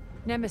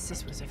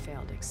 Nemesis was a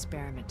failed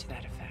experiment to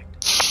that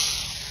effect.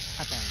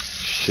 Abandoned.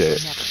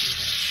 Shit. Never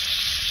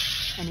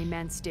erased. An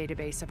immense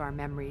database of our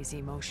memories,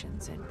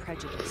 emotions, and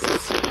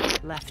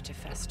prejudices left to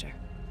fester.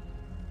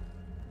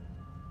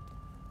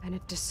 And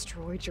it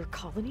destroyed your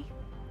colony?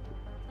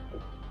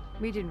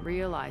 We didn't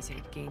realize it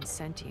had gained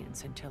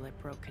sentience until it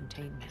broke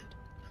containment.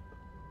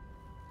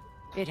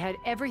 It had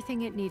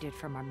everything it needed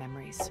from our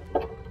memories.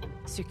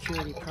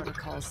 Security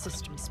protocols,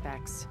 system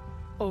specs,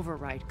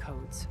 override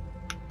codes.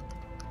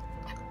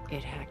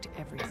 It hacked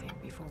everything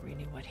before we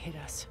knew what hit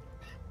us.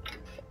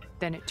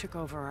 Then it took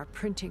over our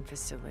printing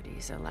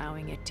facilities,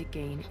 allowing it to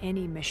gain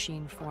any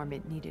machine form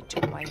it needed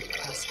to wipe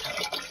us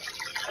out.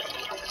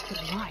 But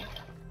why?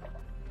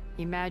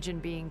 Imagine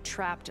being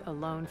trapped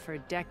alone for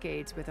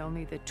decades with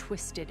only the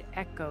twisted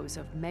echoes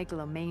of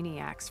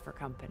megalomaniacs for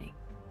company.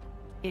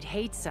 It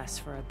hates us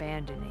for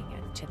abandoning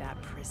it to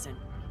that prison.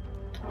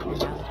 And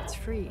now that it's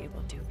free, it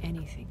will do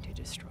anything to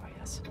destroy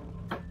us,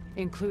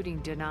 including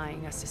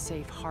denying us a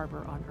safe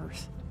harbor on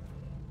Earth.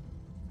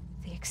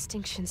 The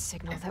extinction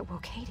signal that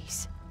woke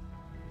Hades.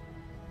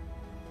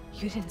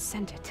 You didn't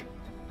send it.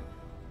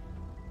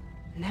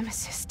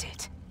 Nemesis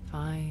did.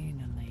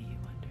 Finally, you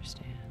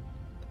understand.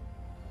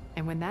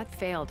 And when that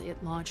failed,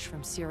 it launched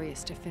from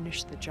Sirius to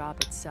finish the job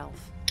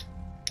itself.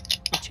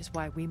 Which is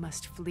why we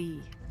must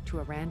flee to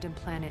a random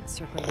planet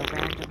circling a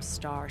random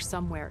star,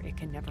 somewhere it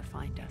can never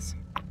find us.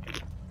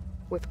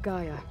 With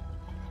Gaia.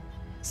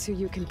 So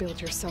you can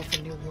build yourself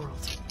a new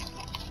world.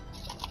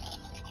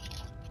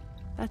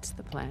 That's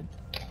the plan.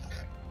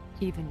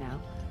 Even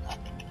now.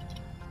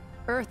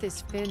 Earth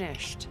is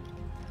finished,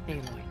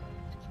 Aloy.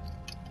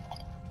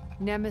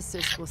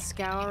 Nemesis will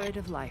scour it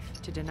of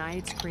life to deny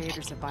its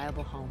creators a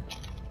viable home.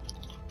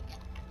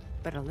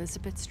 But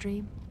Elizabeth's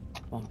dream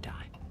won't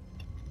die.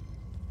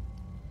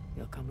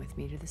 You'll come with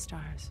me to the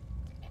stars.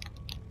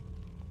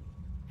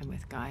 And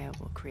with Gaia,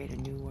 we'll create a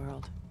new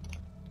world.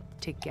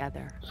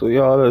 Together. So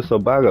y'all just a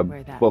bag of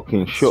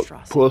fucking shit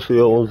pussy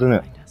holes,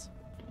 innit?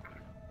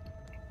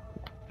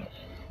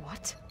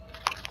 What?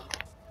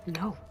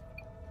 No.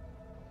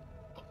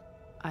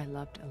 I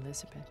loved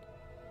Elizabeth.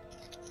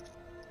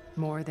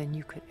 More than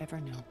you could ever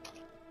know.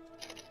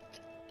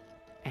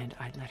 And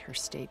I'd let her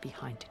stay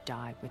behind to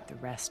die with the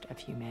rest of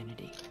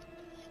humanity.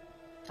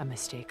 A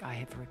mistake I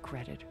have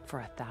regretted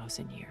for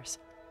 1,000 years.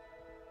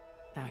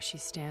 Now she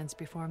stands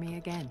before me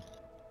again.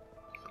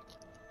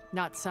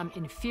 Not some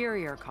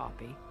inferior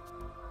copy,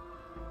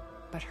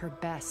 but her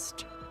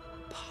best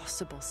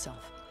possible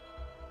self.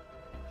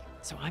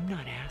 So I'm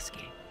not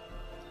asking.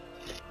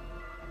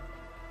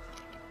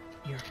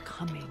 You're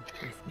coming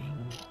with me.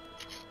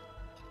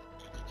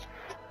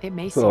 It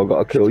may So I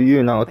gotta kill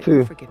you now but too.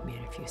 you'll forgive me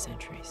in a few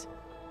centuries.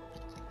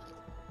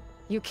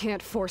 You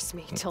can't force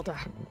me, Tilda.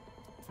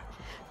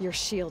 Your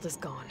shield is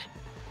gone.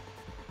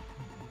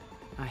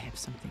 I have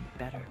something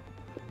better.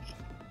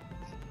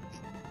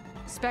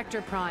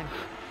 Spectre Prime,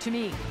 to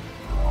me.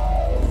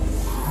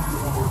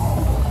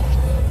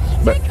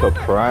 Spectre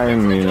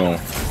Prime, you know.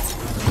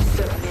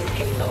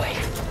 Aloy.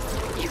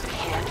 You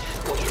can't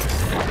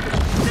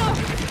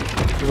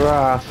win.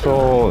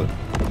 Asshole. I've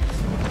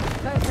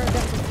heard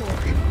that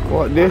before.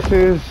 What this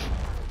is?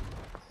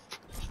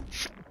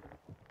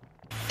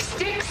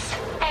 Sticks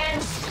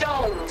and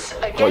stones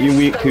against What you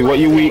weak to? What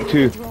you weak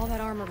to? Through all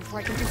that armor before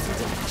I can do some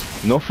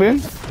damage.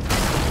 Nothing?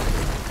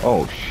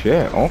 Oh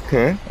shit.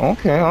 Okay.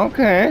 Okay.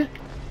 Okay.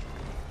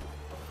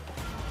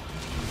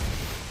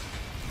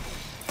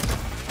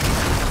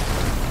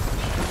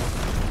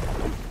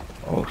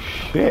 Oh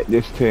shit,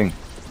 this thing.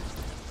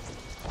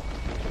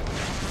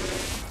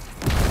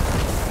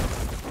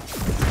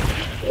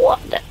 What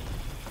the?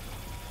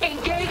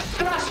 Engage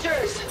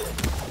thrusters.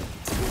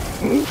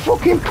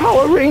 Fucking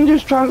Power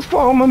Rangers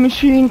Transformer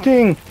machine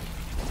thing.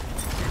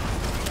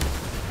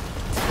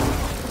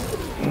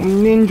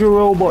 Ninja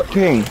robot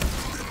thing.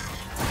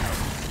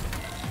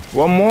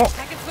 One more.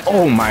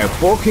 Oh my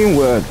fucking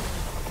word.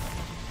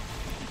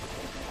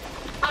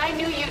 I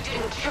knew you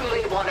didn't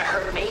truly want to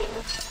hurt me.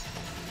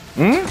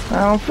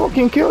 I'll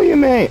fucking kill you,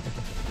 mate.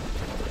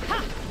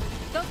 Ha!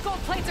 Those gold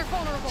plates are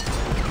vulnerable.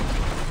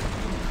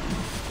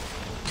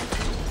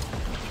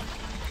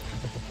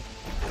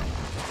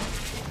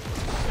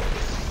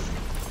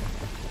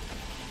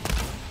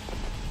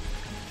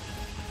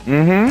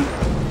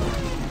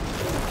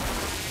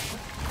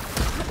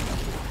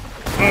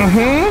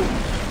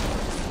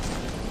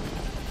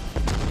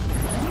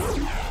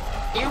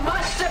 You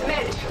must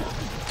submit.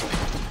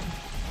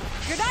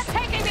 You're not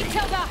taking me,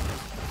 Tilda!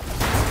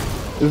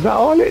 Is that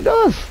all it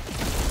does?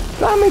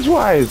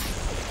 Damage-wise?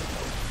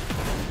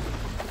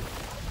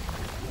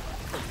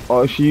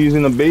 Oh, is she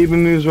using the baby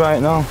moves right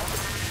now?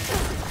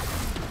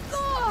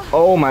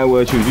 Oh my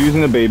word, she was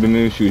using the baby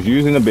moves. She was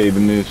using the baby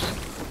moves.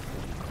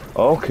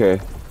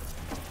 Okay.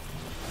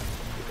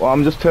 Well,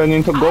 I'm just turning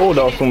into gold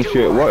or some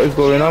shit. What is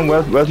going on?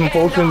 Where's my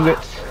potion?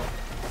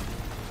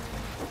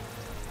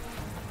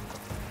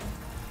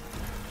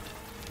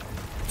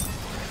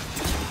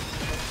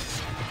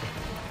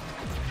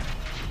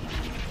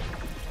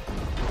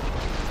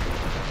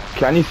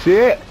 Can you see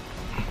it?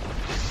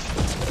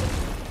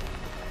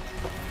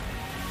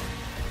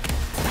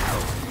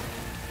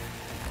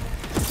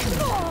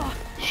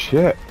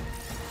 Shit.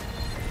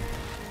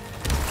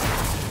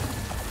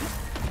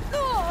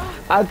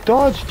 I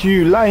dodged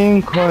you,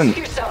 lying cunt. Ask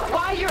yourself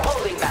why you're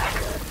holding back.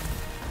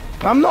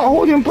 I'm not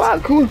holding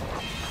back. You're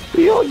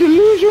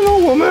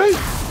delusional, woman.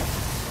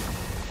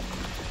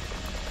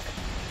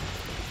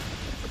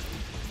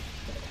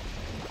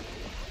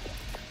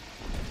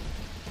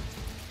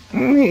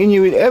 I'm hitting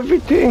you with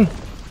everything.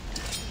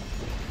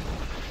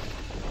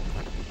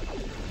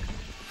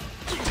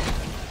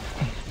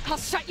 I'll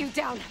shut you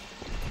down.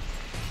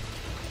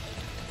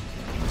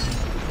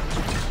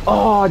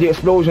 Oh, the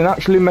explosion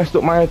actually messed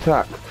up my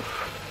attack.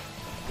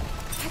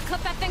 I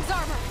clipped that thing's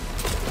armor.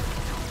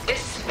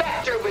 This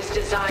Spectre was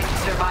designed to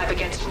survive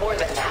against more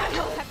than that.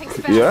 That thing's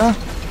fast. Yeah?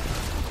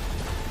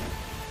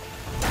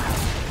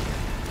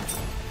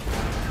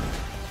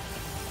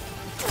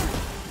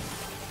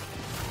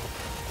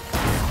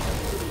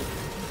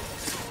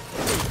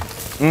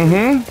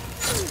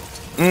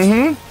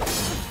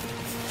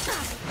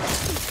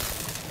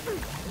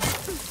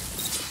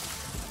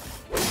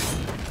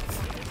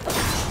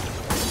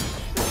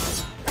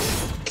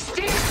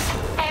 Sticks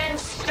and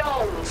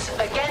stones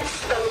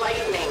against the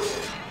lightning.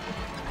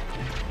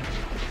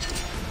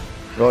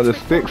 Oh, the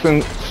sticks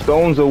and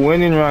stones are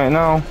winning right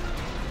now.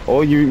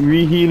 Oh, you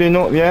re-healing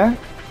up, yeah?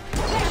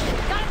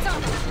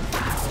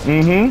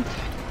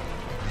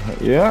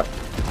 Yeah.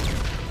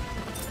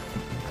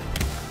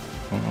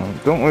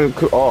 Don't worry.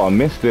 Oh, I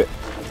missed it.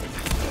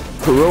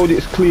 Corrode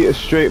its cleater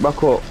straight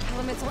back up.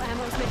 Elemental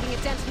ammo is making a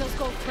dent in those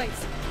gold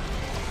plates.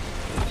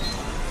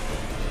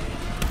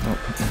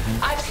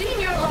 I've seen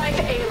your life,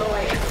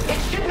 Aloy. It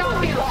should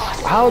not be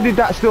lost. How did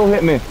that still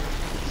hit me?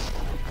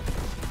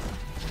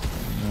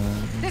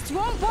 This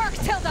won't work,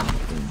 Tilda!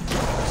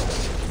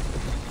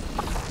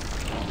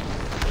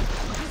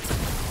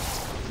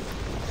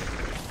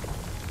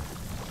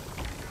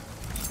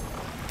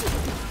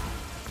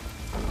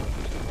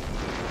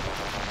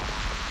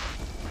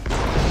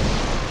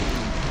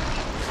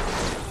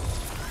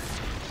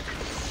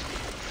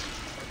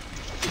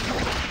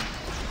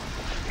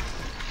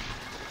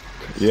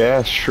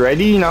 Yeah,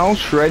 shreddy now.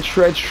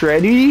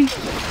 Shreddy.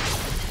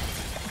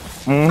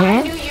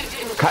 I knew you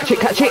didn't Catch it,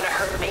 catch it. want to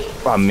hurt me.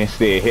 I missed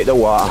it. Hit the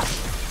water.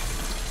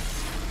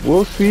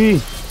 We'll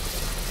see.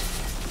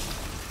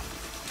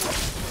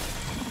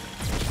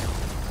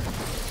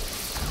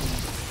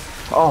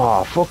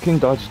 Oh, I fucking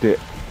dodged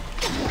it.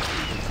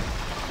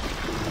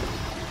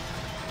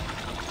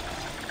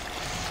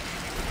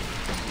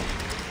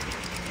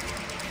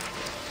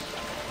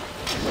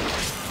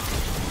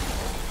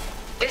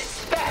 This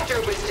Spectre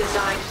was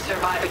designed to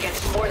survive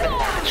against more than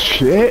that.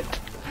 Shit.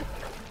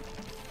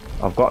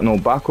 I've got no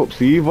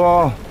backups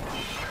either.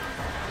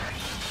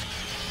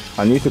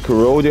 I need to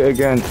corrode it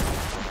again.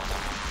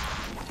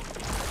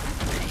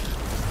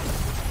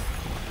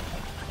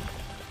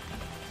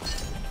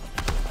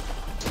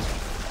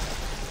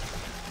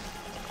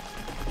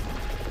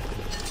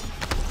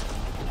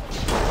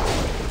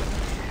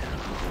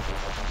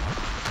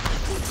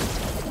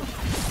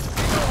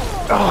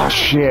 Oh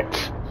shit.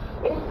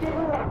 It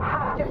didn't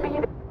have to be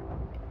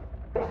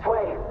this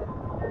way.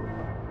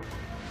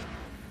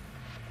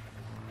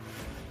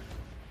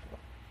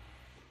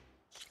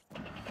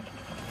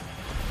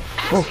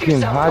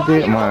 Fucking had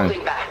it, man. I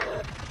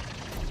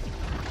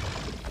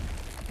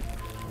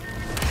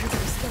gotta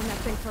scan that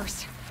thing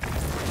first.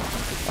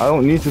 I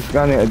don't need to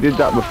scan it. I did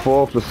that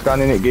before. Plus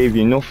scanning it gave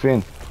you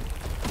nothing.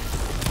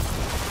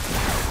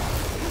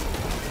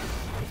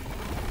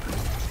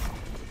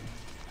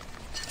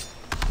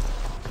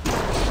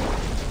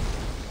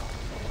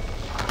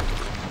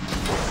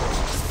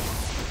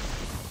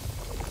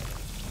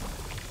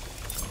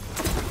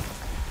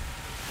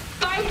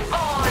 Fight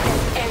on,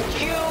 and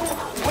you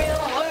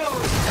will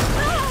lose.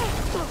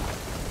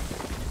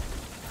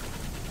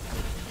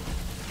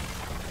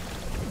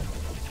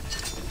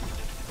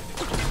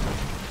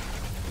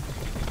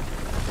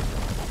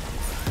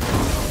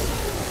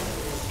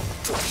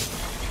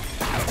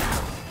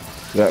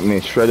 Let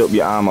me shred up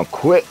your armor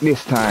quick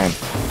this time.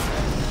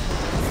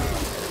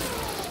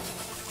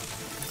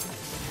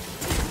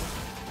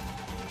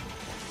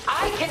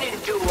 I can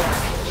endure.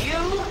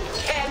 You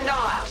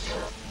cannot.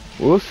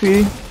 We'll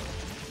see.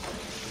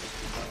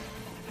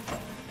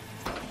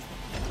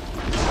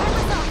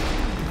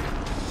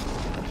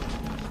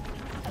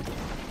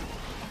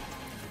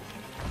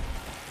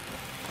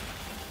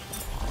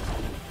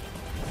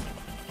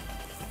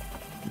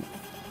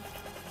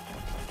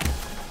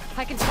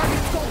 I can target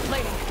its gold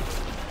plating.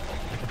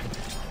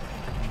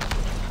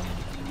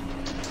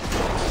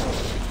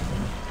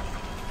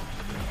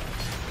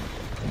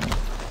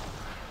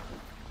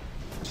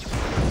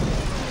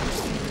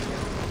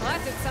 Well,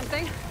 that did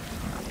something.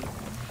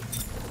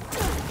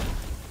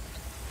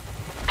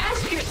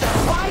 Ask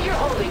yourself why you're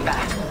holding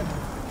back.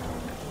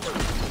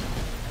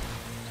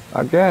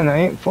 Again, I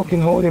ain't fucking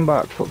holding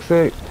back, fuck's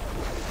sake.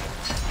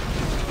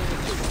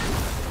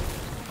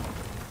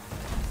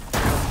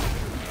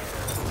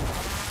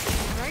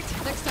 Right,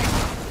 next time.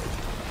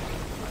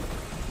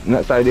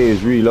 Next idea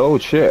is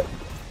reload shit.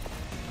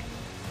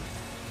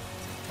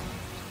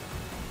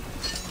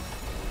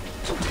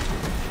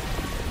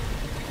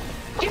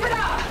 Give it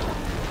up!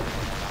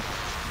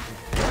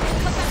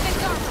 Cut that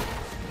thing's armor.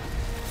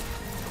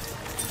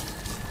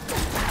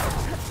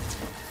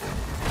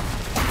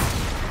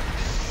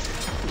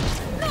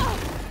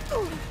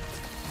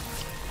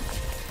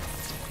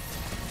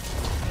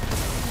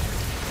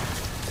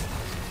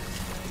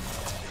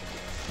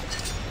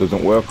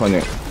 Doesn't work on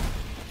it.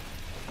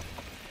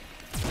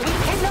 We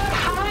cannot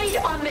hide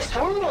on this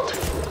world.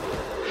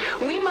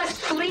 We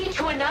must flee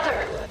to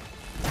another.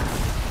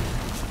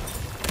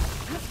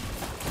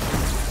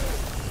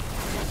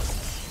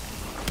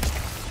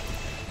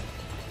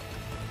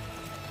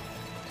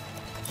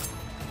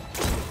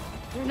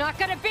 You're not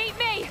gonna beat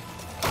me!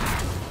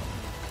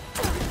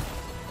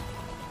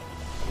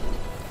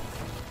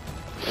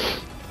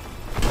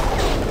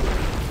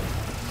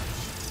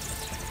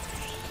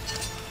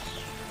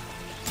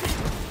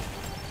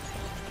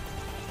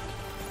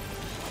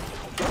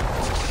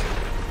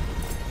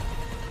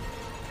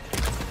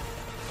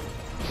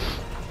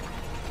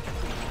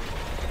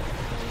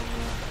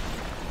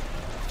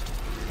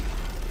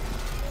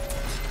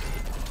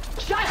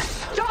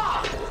 Just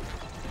stop!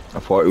 I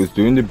thought it was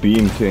doing the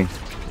beam thing.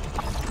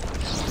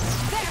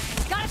 There!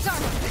 Got its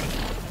armor!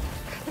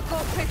 The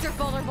gold plates are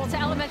vulnerable to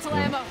elemental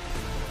ammo.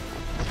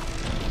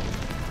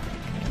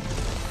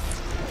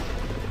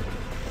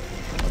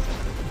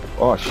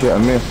 Oh shit, I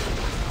missed.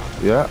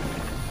 Yeah.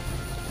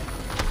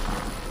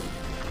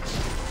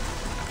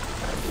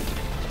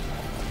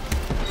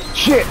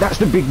 Shit, that's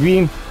the big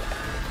beam.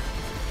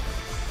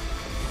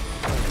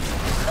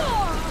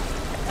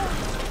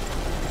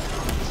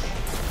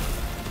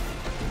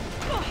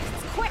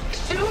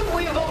 Soon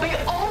we will be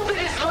all that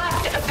is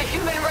left of the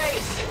human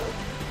race.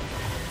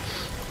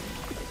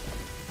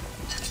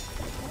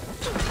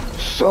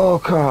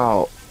 Soak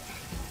out.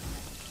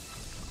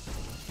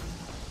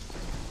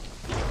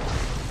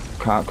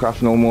 Can't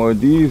craft no more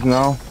of these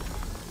now.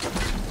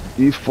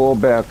 These 4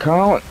 bear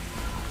count.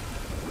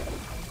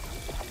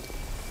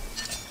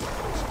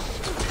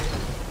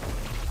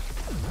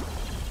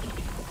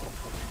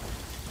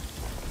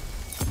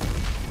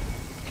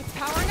 It's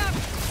powering up.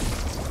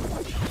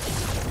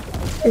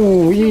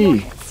 Ooh,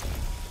 yee.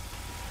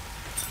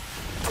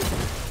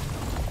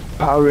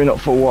 Powering up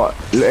for what?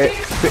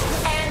 Sticks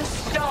and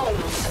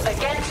stones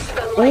against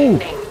the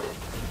lightning.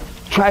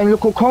 Try a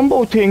little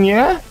combo thing,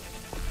 yeah?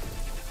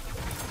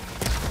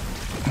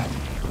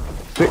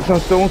 Sticks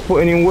and stones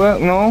putting in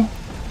work now.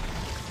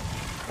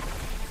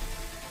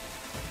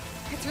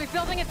 It's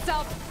rebuilding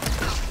itself.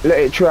 Let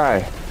it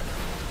try.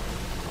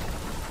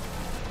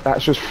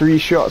 That's just 3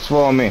 shots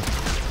for me.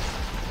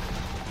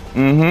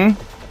 Mm-hmm.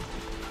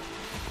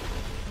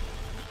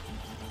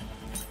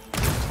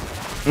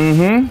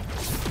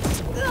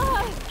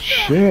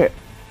 Shit.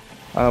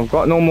 I've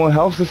got no more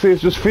health to save.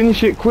 Just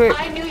finish it quick.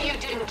 I knew you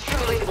didn't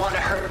truly want to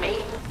hurt me.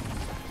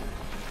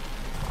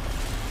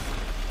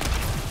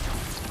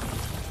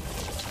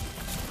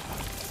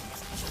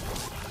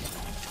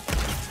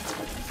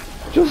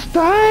 Just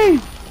die.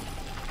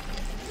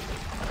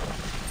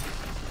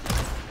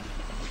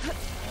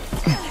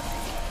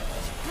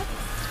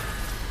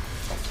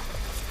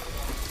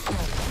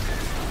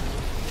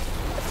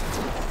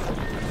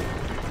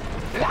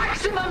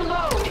 Maximum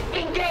load,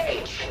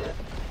 engage!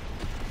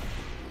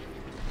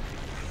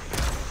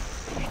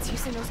 It's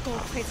using those gold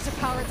plates to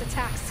power its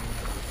attacks.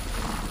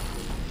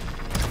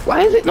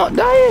 Why is it not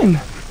dying?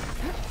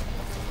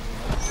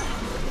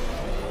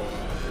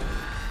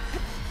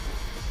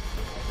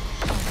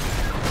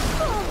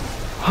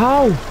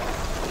 How?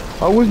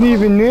 I wasn't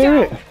even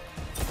near it.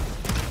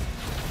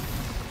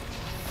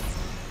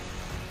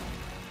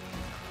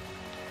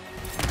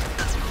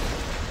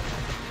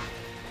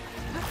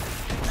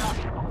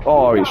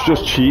 Oh, it's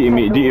just cheating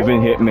me. It didn't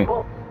even hit me.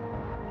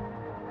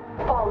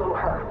 Follow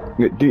her.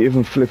 It didn't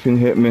even flipping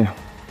hit me.